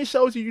 how many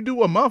shows do you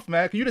do a month,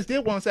 man? Cause you just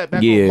did one set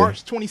back on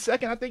March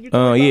 22nd, I think you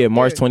did.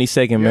 March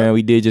 22nd, man.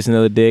 We did just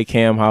another day at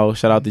Cam House.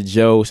 Shout out to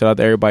Joe. Shout out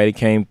to everybody that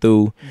came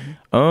through.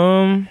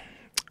 I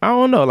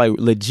don't know, like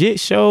legit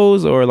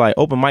shows or like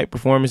open mic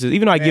performances.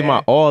 Even though I give my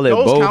all at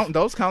both.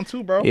 Those count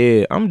too, bro.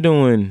 Yeah, I'm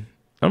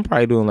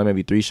probably doing like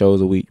maybe 3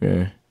 shows a week,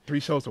 man. 3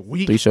 shows a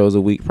week? 3 shows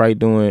a week. Probably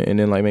doing, and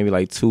then like maybe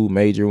like 2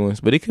 major ones.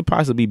 But it could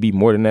possibly be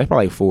more than that.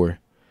 Probably like 4.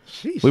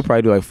 Sheesh. We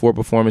probably do like 4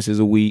 performances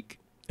a week.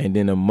 And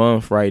then a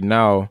month right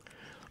now,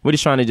 we're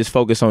just trying to just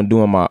focus on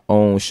doing my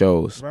own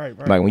shows. Right.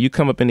 Like when you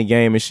come up in the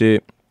game and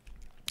shit,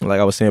 like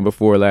I was saying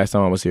before last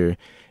time I was here,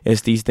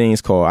 it's these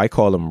things I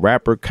call them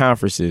rapper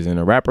conferences. And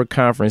a rapper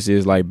conference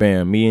is like,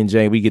 bam, me and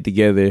Jay, we get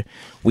together,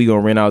 we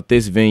gonna rent out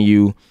this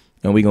venue,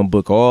 and we gonna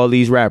book all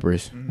these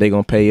rappers. They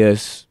gonna pay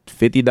us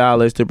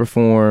 $50 to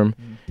perform.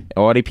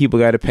 All the people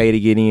got to pay to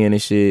get in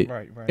and shit.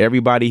 Right.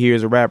 Everybody here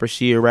is a rapper,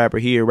 she a rapper,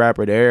 he a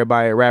rapper,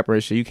 everybody a rapper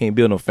and shit. You can't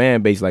build no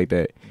fan base like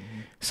that.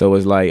 So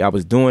it's like I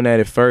was doing that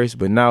at first,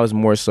 but now it's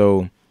more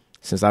so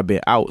since I've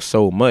been out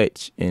so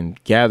much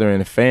and gathering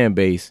a fan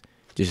base,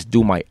 just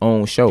do my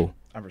own show.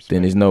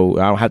 Then I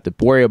don't have to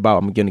worry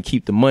about, I'm going to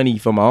keep the money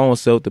for my own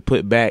self to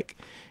put back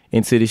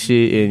into the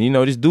shit and,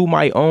 just do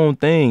my own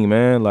thing,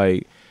 man.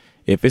 Like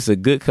if it's a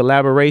good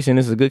collaboration,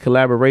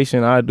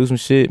 I'll do some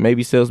shit,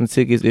 maybe sell some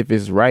tickets if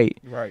it's right.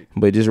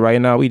 But just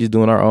right now, we just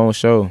doing our own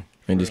show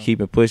and just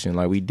keep it pushing.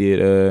 Like we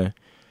did,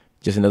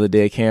 just another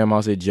day at Cam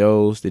House at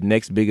Joe's. The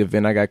next big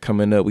event I got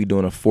coming up, we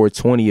doing a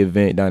 420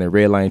 event down at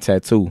Red Lion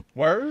Tattoo.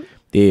 Word?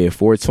 Yeah,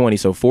 420.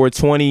 So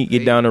 420,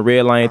 get down to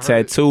Red Lion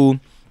Tattoo.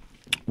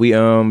 We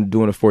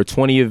doing a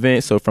 420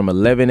 event. So from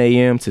 11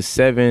 a.m. to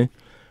 7,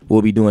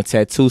 we'll be doing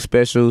tattoo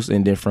specials.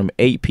 And then from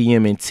 8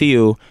 p.m.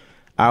 until,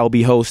 I'll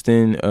be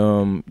hosting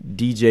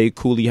DJ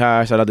Cooley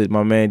High. Shout out to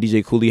my man,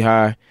 DJ Cooley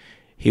High.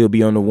 He'll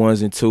be on the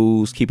 1s and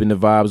 2s, keeping the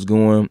vibes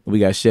going. We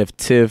got Chef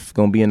Tiff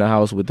going to be in the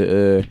house with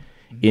the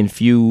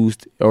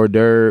infused hors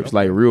d'oeuvres,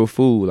 like real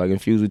food, like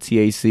infused with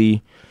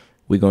THC.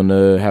 We're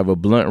gonna have a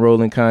blunt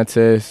rolling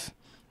contest.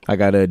 I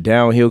got a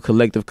Downhill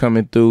Collective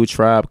coming through,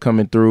 Tribe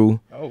coming through.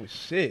 Oh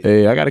shit!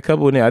 I got a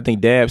couple in there. I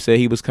think Dab said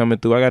he was coming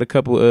through. I got a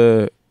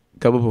couple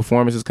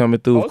performances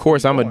coming through. Of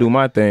course, I'm gonna do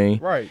my thing,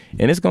 right?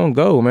 And it's gonna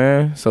go,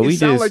 man. So we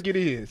sound just like it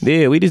is.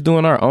 Yeah, we just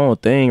doing our own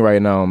thing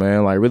right now,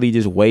 man. Like really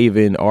just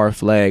waving our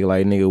flag,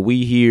 like nigga,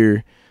 we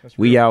here,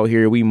 we out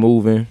here, we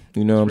moving.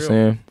 You know what I'm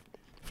saying?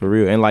 For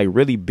real. And like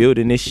really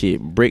building this shit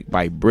brick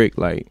by brick,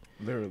 like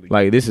literally.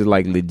 Like this is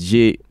like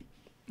legit.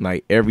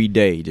 like every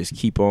day, just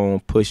keep on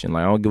pushing.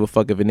 Like I don't give a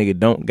fuck if a nigga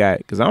don't got,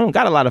 because I don't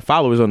got a lot of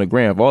followers on the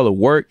gram. All the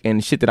work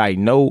and shit that I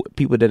know,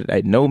 people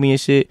that know me and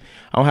shit,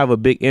 I don't have a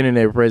big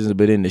internet presence,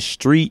 but in the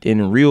street,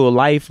 in real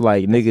life,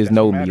 like niggas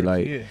know me,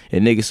 like,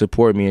 and niggas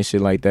support me and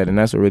shit like that, and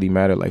that's what really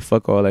matter. Like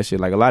fuck all that shit.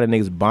 Like a lot of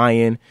niggas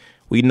buying.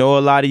 We know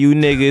a lot of you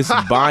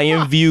niggas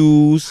buying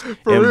views and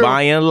real.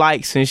 Buying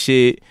likes and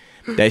shit.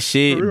 That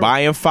shit,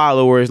 buying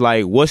followers,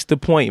 like, what's the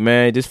point,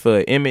 man? Just for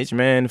an image,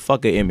 man?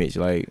 Fuck an image,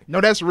 like.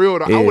 No, that's real,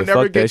 though. Yeah, I would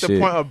never get the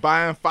point of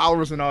buying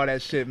followers and all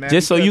that shit, man.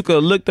 Just so you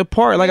could look the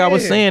part. Like I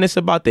was saying, it's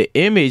about the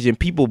image, and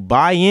people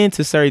buy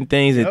into certain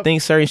things and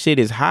think certain shit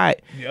is hot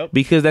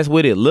because that's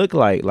what it look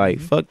like. Like,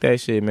 fuck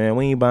that shit, man.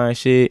 We ain't buying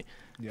shit.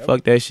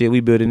 Fuck that shit. We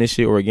building this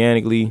shit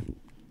organically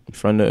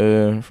from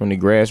the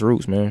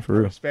grassroots, man, for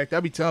real. Respect. I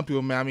be telling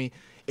people, man, I mean,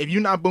 if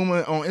you're not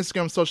booming on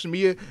Instagram, social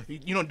media,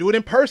 you don't do it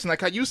in person,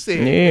 like how you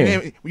said. Yeah. And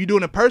then when you do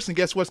it in person,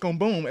 guess what's gonna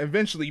boom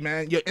eventually,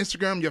 man? Your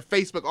Instagram, your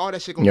Facebook, all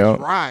that shit gonna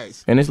just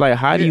rise. And it's like,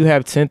 how do you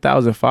have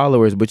 10,000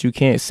 followers, but you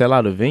can't sell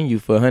out a venue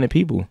for 100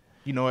 people?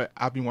 You know what?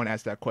 I've been wanting to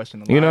ask that question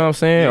a lot. You know what I'm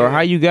saying? Or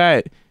how you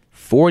got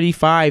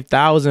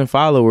 45,000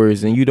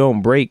 followers and you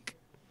don't break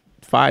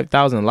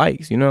 5,000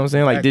 likes, you know what I'm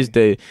saying?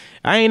 Exactly. Like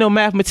I ain't no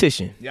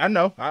mathematician. Yeah, I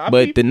know.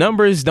 But the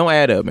numbers don't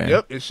add up, man.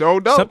 Yep, it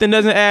sure don't. Something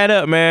doesn't add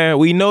up, man.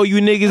 We know you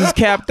niggas is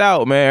capped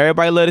out, man.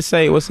 Everybody let us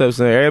say, what's up,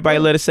 son? Everybody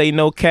let us say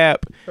no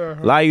cap. A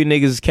lot of you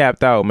niggas is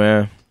capped out,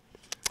 man.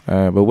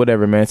 But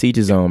whatever, man. To each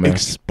his own, man.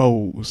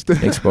 Exposed,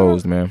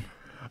 man.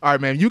 All right,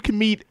 man. You can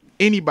meet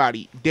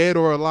anybody, dead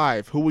or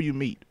alive. Who will you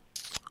meet?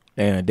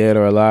 Damn, dead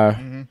or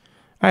alive?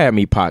 I had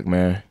meet Pac,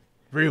 man.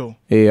 Real?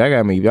 Yeah, I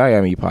got meet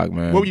Pac,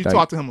 man. What would you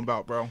talk to him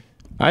about, bro?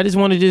 I just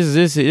want to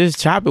just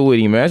chop it with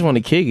him, man. I just want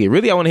to kick it.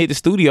 Really, I want to hit the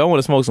studio. I want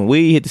to smoke some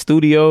weed, hit the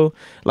studio.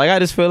 Like, I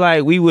just feel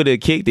like we would have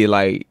kicked it.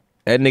 Like,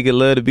 that nigga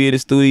love to be in the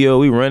studio.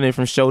 We running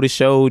from show to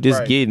show,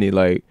 just getting it.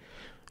 Like,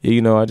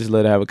 you know, I just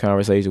love to have a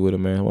conversation with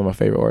him, man. One of my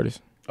favorite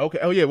artists. Okay.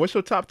 Oh, yeah. What's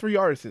your top 3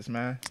 artists,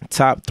 man?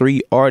 Top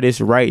 3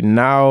 artists right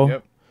now.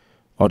 Yep.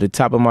 Off the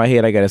top of my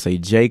head, I got to say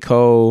J.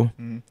 Cole,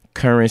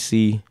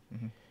 Currency,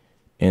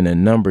 and a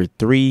number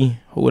 3.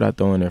 Who would I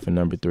throw in there for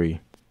number 3?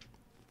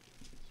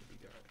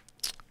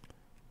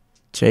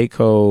 J.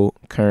 Cole,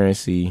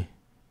 Currency.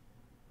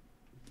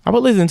 I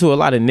was listening to a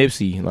lot of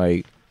Nipsey.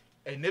 Like,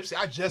 hey, Nipsey,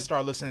 I just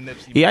started listening to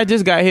Nipsey. Yeah, I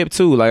just got hip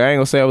too. Like, I ain't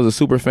gonna say I was a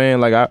super fan.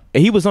 Like,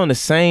 he was on the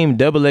same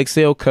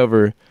XXL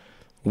cover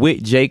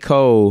with J.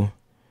 Cole,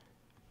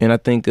 and I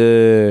think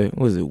what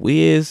was it,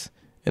 Wiz,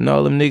 and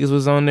all them niggas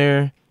was on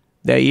there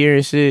that year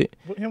and shit.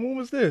 When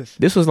was this?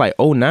 This was like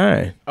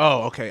 2009.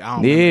 Oh, okay. I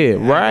don't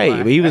remember.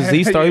 Right. But he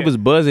was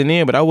buzzing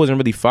in, but I wasn't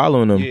really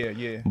following him.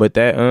 Yeah. But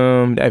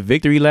that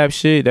Victory Lap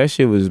shit, that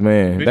shit was,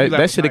 man.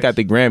 That shit have got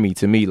the Grammy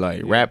to me,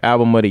 like rap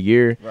album of the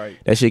year. Right.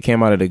 That shit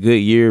came out of the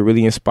good year,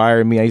 really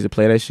inspired me. I used to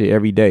play that shit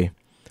every day.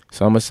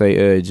 So I'm gonna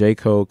say J.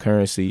 Cole,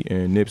 Currency,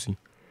 and Nipsey.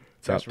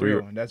 That's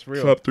real. That's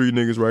real. Top 3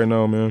 niggas right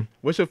now, man.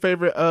 What's your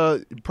favorite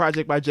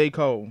project by J.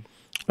 Cole?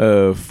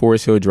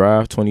 Forest Hill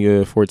Drive,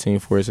 2014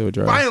 Forest Hill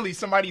Drive. Finally,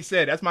 somebody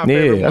said that's my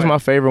favorite one. Yeah, that's my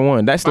favorite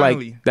one.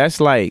 That's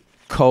like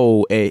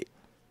Cole at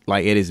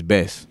his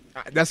best.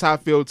 That's how I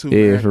feel too.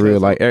 Yeah, man, for real.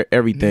 Like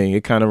everything,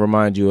 it kind of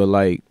reminds you of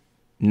like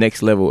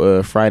next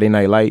level Friday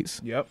Night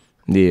Lights. Yep.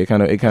 Yeah, it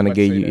kind of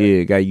gave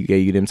you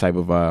gave you them type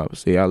of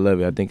vibes. Yeah, I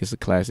love it. I think it's a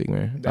classic,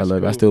 man. I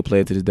love it. I still play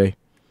it to this day.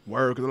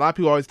 Word, because a lot of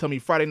people always tell me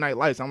Friday Night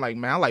Lights. I'm like,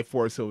 man, I like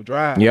Forest Hill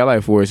Drive. Yeah, I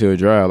like Forest Hill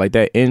Drive. Like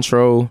that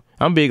intro.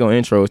 I'm big on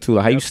intros too.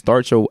 Like how you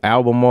start your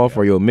album off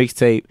or your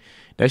mixtape.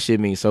 That shit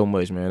means so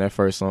much, man. That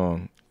first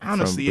song.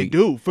 Honestly, it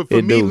do. For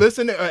me,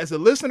 listening as a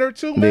listener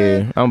too,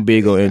 man. Yeah, I'm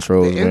big on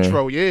intros. The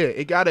intro, yeah,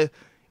 it gotta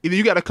either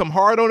you gotta come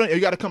hard on it or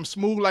you gotta come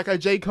smooth like a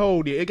J.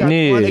 Cole did. It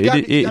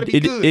gotta be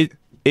good.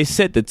 It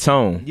set the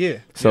tone. Yeah.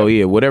 So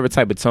yeah, whatever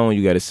type of tone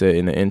you gotta set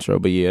in the intro.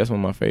 But yeah, that's one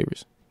of my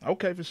favorites.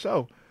 Okay, for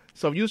sure.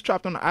 So if you was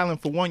trapped on the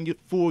island for one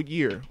full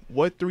year,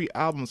 what 3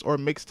 albums or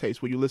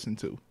mixtapes will you listen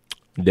to?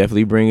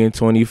 Definitely bringing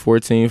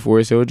 2014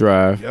 Forest Hill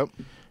Drive. Yep.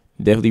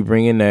 Definitely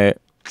bringing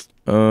that.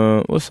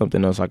 What's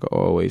something else I could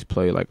always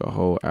play, like a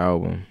whole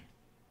album?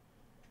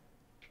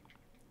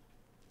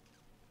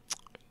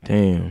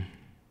 Damn.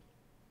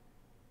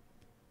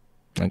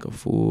 Like a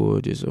full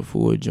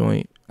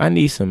joint. I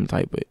need some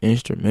type of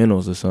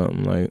instrumentals or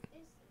something. Like,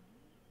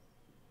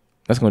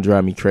 that's gonna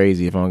drive me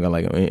crazy if I don't got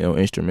like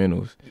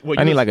instrumentals.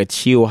 I need like a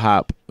chill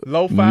hop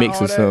lo-fi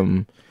mix or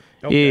something.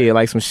 Okay. Yeah,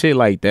 like some shit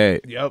like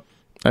that. Yep.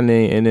 And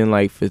then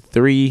like for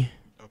 3,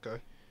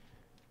 okay,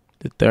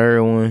 the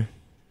third one.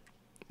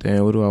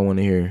 Damn, what do I want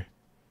to hear?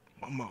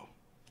 One more.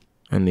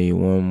 I need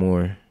one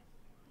more.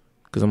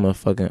 Cause I'm a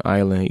fucking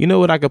island. You know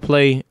what I could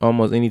play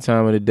almost any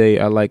time of the day?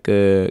 I like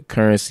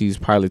Currency's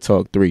Pilot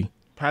Talk 3.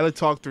 Pilot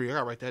Talk 3. I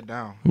gotta write that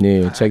down.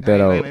 Yeah, check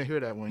that out. I didn't hear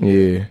that one.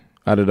 Yeah.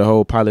 Out of the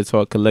whole Pilot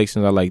Talk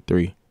collections, I like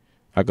 3.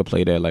 I could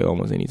play that like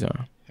almost any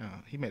time. Yeah,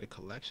 he made a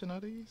collection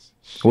of these?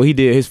 Well, he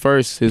did. His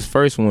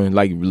first one,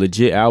 like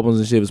legit albums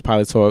and shit, was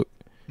Pilot Talk.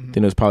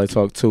 Then it was Pilot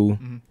Talk 2.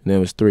 Then it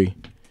was 3.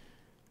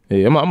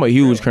 Yeah, I'm a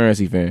huge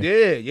Currency fan.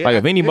 Yeah. Like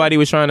if anybody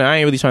was trying to, I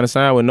ain't really trying to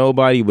sign with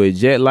nobody, but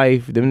Jet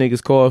Life, them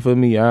niggas call for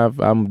me.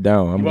 I'm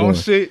down. I'm going.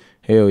 Shit.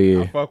 Hell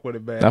yeah. I fuck with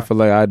it, man. I feel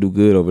like I do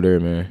good over there,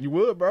 man. You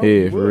would, bro. Yeah,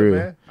 you for would, real.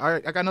 Man. All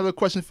right, I got another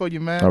question for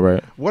you, man. All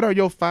right. What are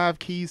your 5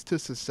 keys to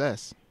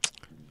success?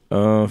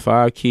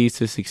 5 keys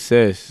to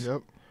success.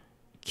 Yep.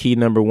 Key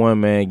number 1,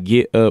 man,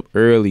 get up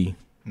early.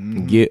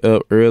 Get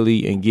up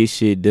early and get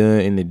shit done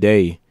in the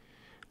day.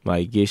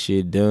 Like, get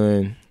shit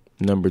done.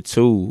 Number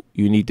 2,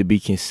 you need to be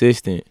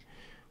consistent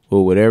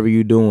with whatever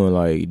you're doing,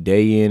 like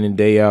day in and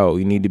day out.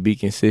 You need to be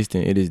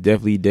consistent. It is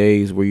definitely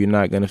days where you're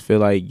not going to feel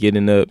like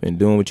getting up and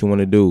doing what you want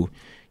to do.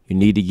 You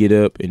need to get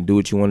up and do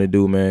what you want to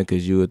do, man,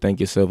 because you will thank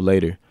yourself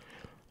later.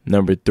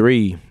 Number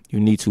 3, you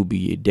need to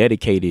be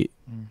dedicated,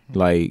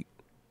 like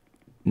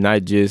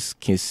not just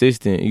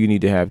consistent. You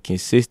need to have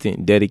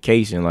consistent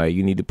dedication. Like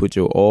you need to put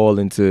your all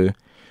into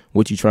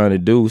what you're trying to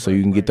do so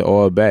you can get the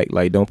all back.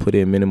 Like don't put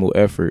in minimal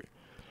effort.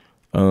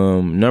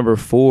 Number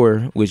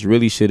 4, which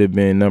really should have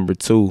been number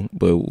 2,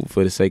 but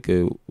for the sake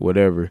of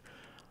whatever,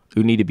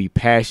 you need to be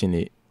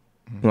passionate.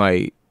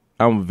 Like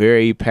I'm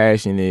very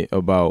passionate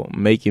about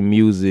making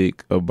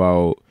music,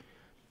 about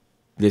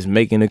just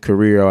making a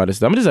career, all this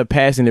stuff. I'm just a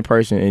passionate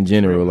person in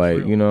general.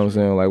 Like, you know what I'm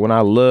saying? Like when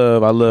I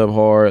love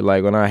hard.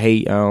 Like when I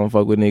hate, I don't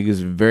fuck with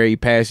niggas very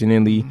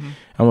passionately.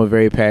 I'm a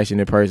very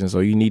passionate person. So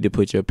you need to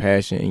put your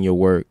passion in your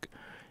work.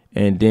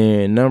 And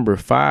then number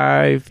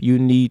 5, you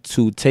need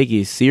to take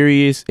it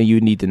serious and you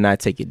need to not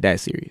take it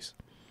that serious.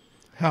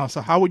 So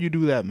how would you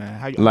do that,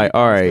 man? Like,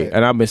 all right.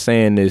 And I've been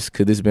saying this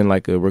because it's been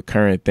like a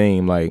recurrent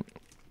theme. Like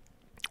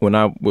when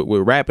I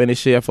with rapping and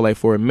shit, I feel like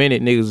for a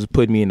minute niggas was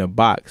putting me in a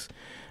box.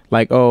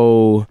 Like,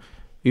 oh,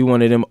 you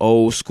one of them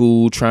old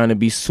school trying to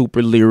be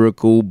super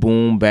lyrical,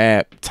 boom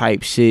bap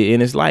type shit.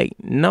 And it's like,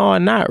 no,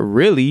 not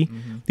really.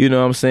 You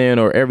know what I'm saying?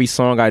 Or every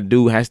song I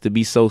do has to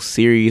be so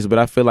serious. But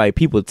I feel like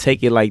people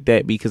take it like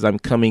that because I'm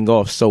coming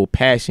off so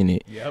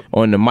passionate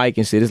on the mic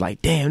and shit. It's like,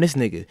 damn, this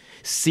nigga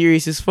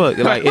serious as fuck.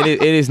 Like,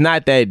 it is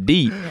not that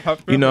deep.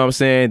 You know what I'm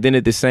saying? Then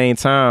at the same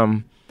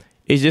time,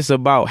 it's just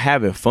about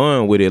having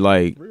fun with it.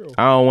 Like,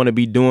 I don't want to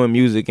be doing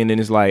music and then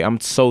it's like, I'm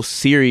so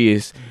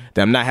serious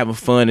that I'm not having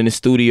fun in the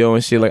studio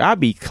and shit. Like, I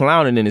be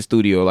clowning in the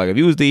studio. Like, if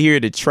you was to hear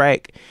the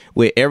track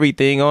with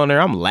everything on there,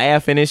 I'm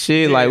laughing and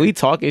shit. Like, we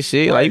talking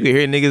shit. Like, you can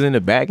hear niggas in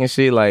the back and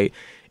shit. Like,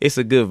 it's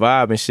a good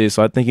vibe and shit.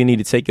 So I think you need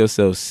to take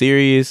yourself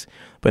serious,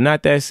 but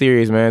not that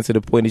serious, man, to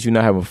the point that you're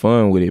not having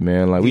fun with it,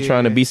 man. Like, we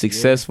trying to be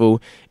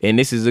successful, and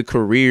this is a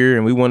career,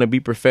 and we want to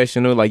be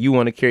professional. Like, you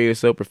want to carry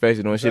yourself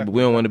professional and shit, but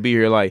we don't want to be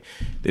here like,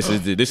 this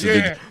is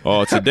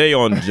today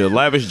on the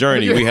Lavish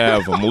Journey, we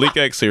have Malik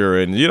X here,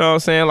 and you know what I'm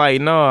saying? Like,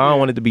 no, I don't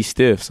want it to be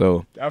stiff,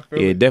 so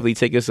definitely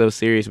take yourself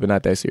serious, but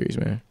not that serious,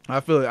 man. I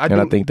feel it.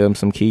 I think them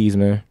some keys,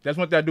 man. That's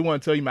one thing I do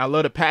want to tell you, man. I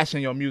love the passion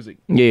in your music.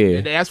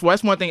 Yeah. That's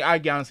one thing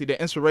I honestly, the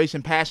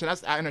inspiration, passion,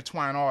 I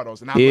intertwine all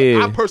those. And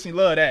I personally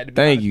love that.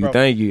 Thank you.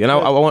 And I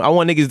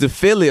want niggas to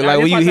feel it. Like,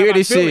 when you hear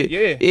this shit,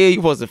 you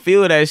supposed to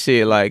feel that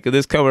shit. Like, cause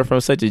it's coming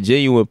from such a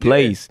genuine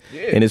place.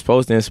 And it's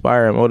supposed to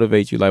inspire and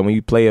motivate you. Like, when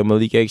you play a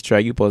Malik X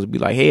track, you supposed to be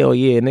like, hell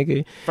yeah,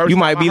 nigga.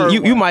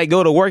 You might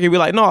go to work and be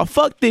like, no,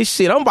 fuck this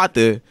shit. I'm about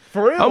to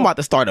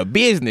start a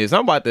business.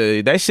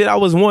 That shit I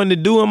was wanting to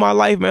do in my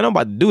life, man. I'm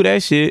about to do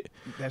that shit.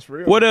 That's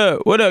real. What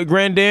up,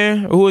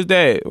 Granddad? Who is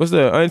that? What's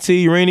the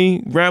auntie, Rennie,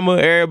 grandma,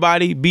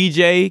 everybody,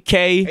 BJ,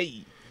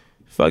 K,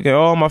 fucking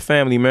all my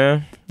family,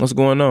 man. What's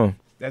going on?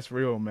 That's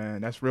real,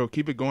 man. That's real.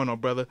 Keep it going on,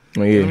 brother.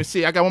 Oh, yeah. Let me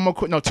see. I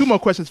got 2 more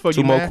questions for you,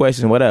 Two more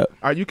questions. What up?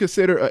 Are you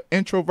considered an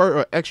introvert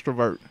or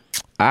extrovert?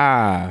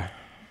 I'm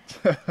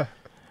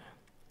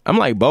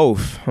like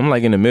both. I'm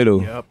like in the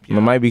middle. Yep. It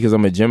might be because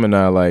I'm a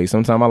Gemini. Like,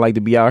 sometimes I like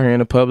to be out here in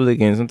the public,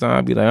 and sometimes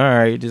I be like, all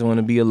right, just want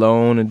to be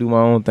alone and do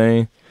my own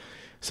thing.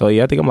 So,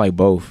 yeah, I think I'm like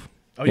both.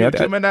 Oh, you're a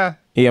Gemini?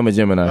 Yeah, I'm a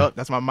Gemini. Oh,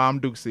 that's my mom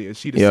Duke said.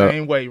 She the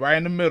same way, right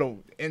in the middle,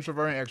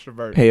 introvert and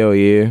extrovert. Hell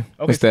yeah.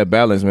 Okay. It's that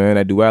balance, man,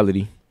 that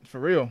duality. For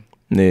real.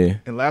 Yeah.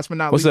 And last but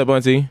not least. What's up,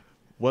 auntie?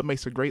 What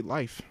makes a great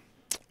life?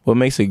 What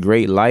makes a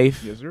great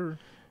life? Yes, sir.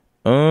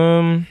 I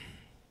don't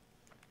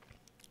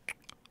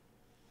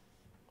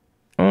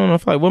know. I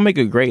feel like what make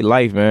a great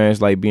life, man,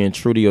 is like being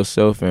true to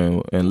yourself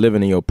and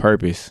living in your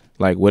purpose.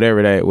 Like,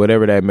 whatever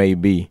that may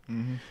be.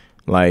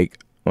 Like,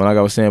 like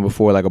I was saying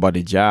before, like about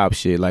the job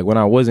shit, like when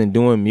I wasn't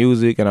doing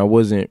music and I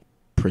wasn't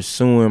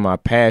pursuing my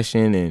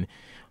passion and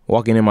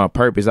walking in my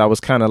purpose, I was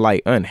kind of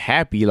like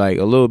unhappy, like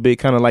a little bit,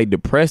 kind of like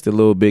depressed a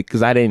little bit,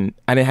 because I didn't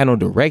have no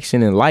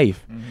direction in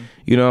life.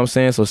 You know what I'm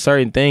saying? So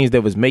certain things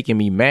that was making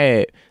me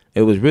mad,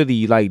 it was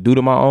really like due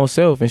to my own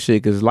self and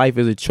shit, because life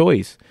is a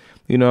choice.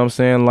 You know what I'm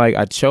saying? Like,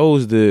 I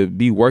chose to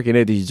be working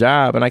at this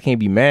job, and I can't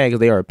be mad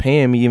because they are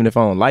paying me even if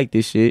I don't like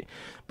this shit.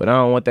 But I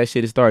don't want that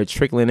shit to start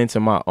trickling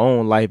into my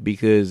own life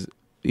because,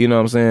 you know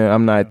what I'm saying,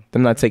 I'm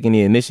not taking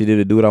the initiative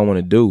to do what I want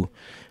to do.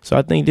 So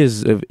I think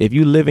this, if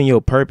you live in your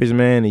purpose,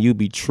 man, and you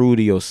be true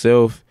to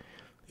yourself,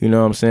 you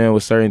know what I'm saying,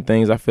 with certain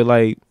things, I feel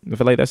like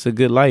that's a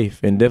good life,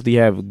 and definitely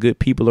have good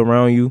people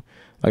around you.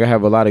 Like, I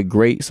have a lot of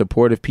great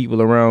supportive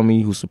people around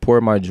me who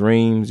support my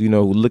dreams, you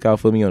know, who look out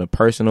for me on a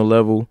personal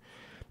level.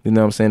 You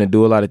know what I'm saying? To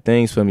do a lot of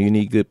things for me. You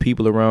need good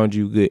people around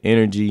you, good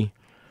energy,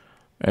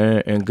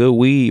 and good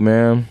weed,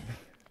 man.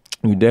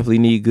 You definitely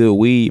need good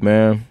weed,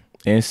 man,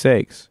 and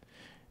sex.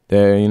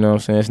 That, you know what I'm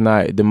saying? It's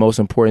not the most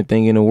important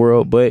thing in the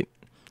world, but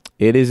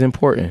it is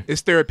important.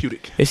 It's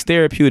therapeutic. It's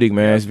therapeutic,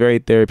 man. It's very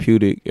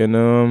therapeutic. And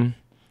I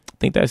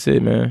think that's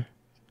it, man.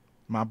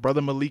 My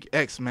brother Malik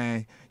X,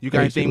 man. You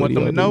got anything you want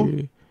them to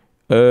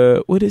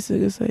know? What does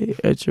it say?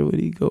 Extra, would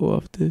he go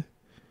off the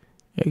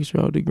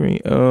extra off the green?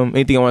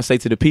 Anything I want to say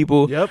to the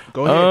people? Yep.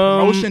 Go ahead.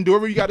 Promotion. Do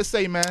whatever you got to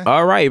say, man.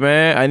 All right,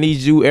 man. I need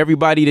you,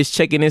 everybody that's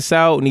checking this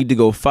out, need to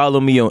go follow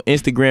me on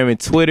Instagram and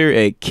Twitter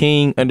at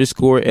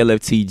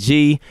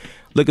King_LFTG.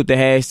 Look up the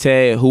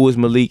hashtag Who is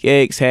Malik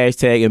X,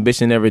 hashtag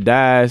Ambition Never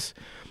Dies.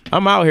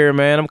 I'm out here,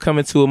 man. I'm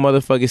coming to a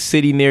motherfucking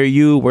city near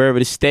you, wherever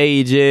the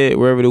stage at,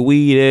 wherever the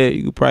weed at.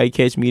 You can probably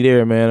catch me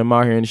there, man. I'm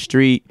out here in the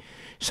street.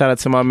 Shout out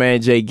to my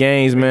man Jay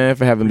Gaines, man,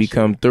 for having me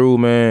come through,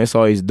 man. It's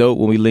always dope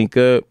when we link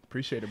up.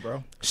 Appreciate it,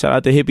 bro. Shout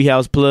out to Hippie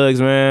House Plugs,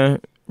 man.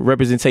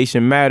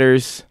 Representation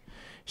matters.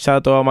 Shout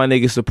out to all my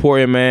niggas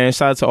supporting, man.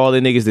 Shout out to all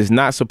the niggas that's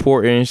not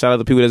supporting. Shout out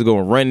to people that's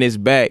gonna run this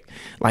back.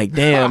 Like,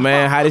 damn,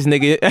 man, how this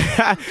nigga...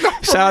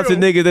 Shout out to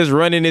niggas that's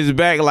running this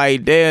back.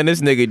 Like, damn,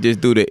 this nigga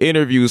just do the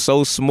interview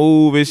so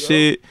smooth and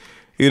shit.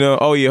 You know,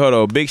 oh yeah, hold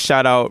on. Big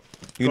shout out.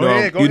 You know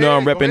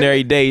I'm repping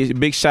every day.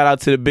 Big shout out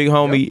to the big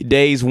homie,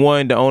 Days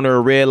One, the owner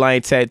of Red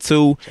Line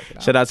Tattoo.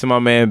 Shout out to my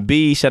man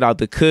B. Shout out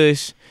to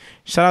Kush.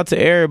 Shout out to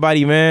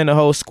everybody, man. The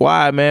whole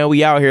squad, man.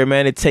 We out here,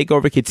 man. The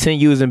takeover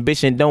continues.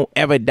 Ambition don't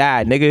ever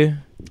die, nigga.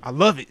 I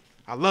love it.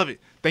 I love it.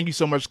 Thank you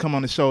so much for coming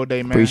on the show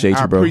today, man. Appreciate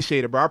you, bro. I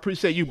appreciate it, bro. I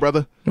appreciate you,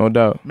 brother. No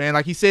doubt. Man,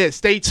 like he said,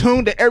 stay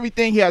tuned to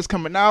everything he has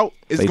coming out.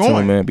 It's going. Stay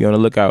tuned, man. Be on the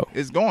lookout.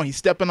 It's going. He's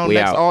stepping on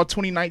next all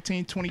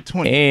 2019,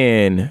 2020.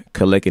 And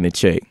collecting a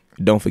check.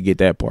 Don't forget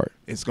that part.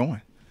 It's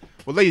going.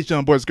 Well, ladies,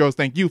 gentlemen, boys, girls,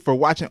 thank you for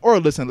watching or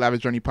listening to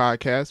Lavish Journey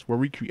Podcast, where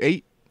we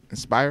create,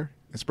 inspire,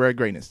 and spread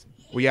greatness.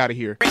 We out of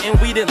here. And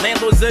we the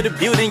landlords of the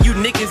building. You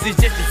niggas is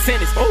just the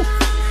tenants.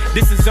 Oh.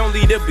 This is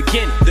only the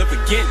beginning.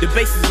 The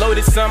base is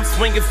loaded, so I'm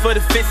swinging for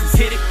the fences.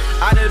 Hit it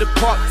out of the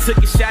park,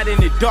 took a shot in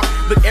the dark.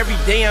 Look, every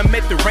day I'm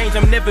at the range,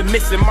 I'm never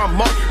missing my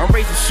mark. I'm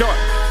raising sharp,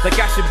 like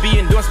I should be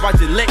endorsed by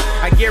Gillette.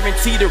 I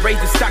guarantee to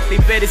raise the stock,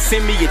 they better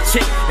send me a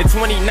check. In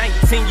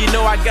 2019, you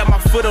know I got my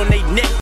foot on their neck.